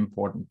very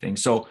important thing.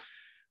 So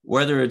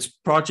whether it's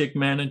project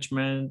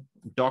management,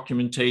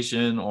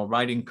 documentation, or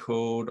writing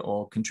code,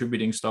 or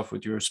contributing stuff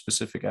with your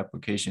specific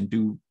application,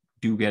 do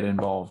get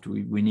involved.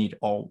 We need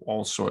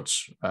all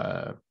sorts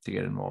to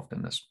get involved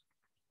in this.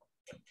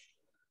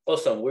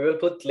 Awesome. We will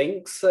put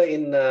links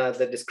in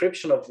the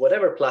description of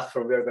whatever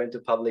platform we are going to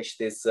publish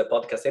this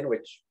podcast in,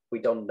 which we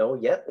don't know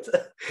yet.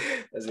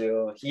 As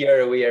you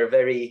hear, we are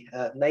very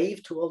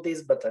naive to all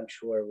this, but I'm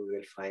sure we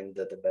will find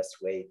the best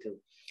way to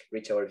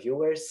reach our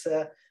viewers,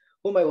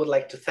 whom I would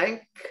like to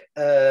thank.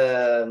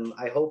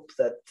 I hope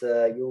that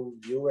you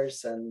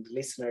viewers and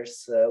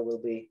listeners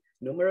will be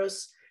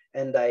numerous.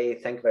 And I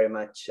thank very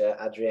much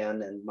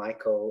Adrienne and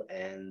Michael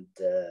and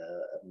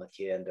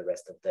Mathieu and the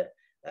rest of the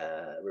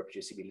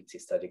Reproducibility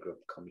Study Group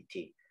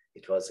committee.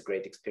 It was a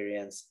great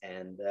experience,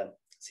 and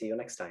see you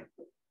next time.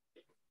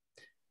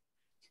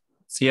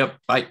 See you.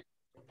 Bye.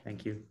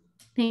 Thank you.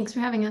 Thanks for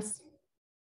having us.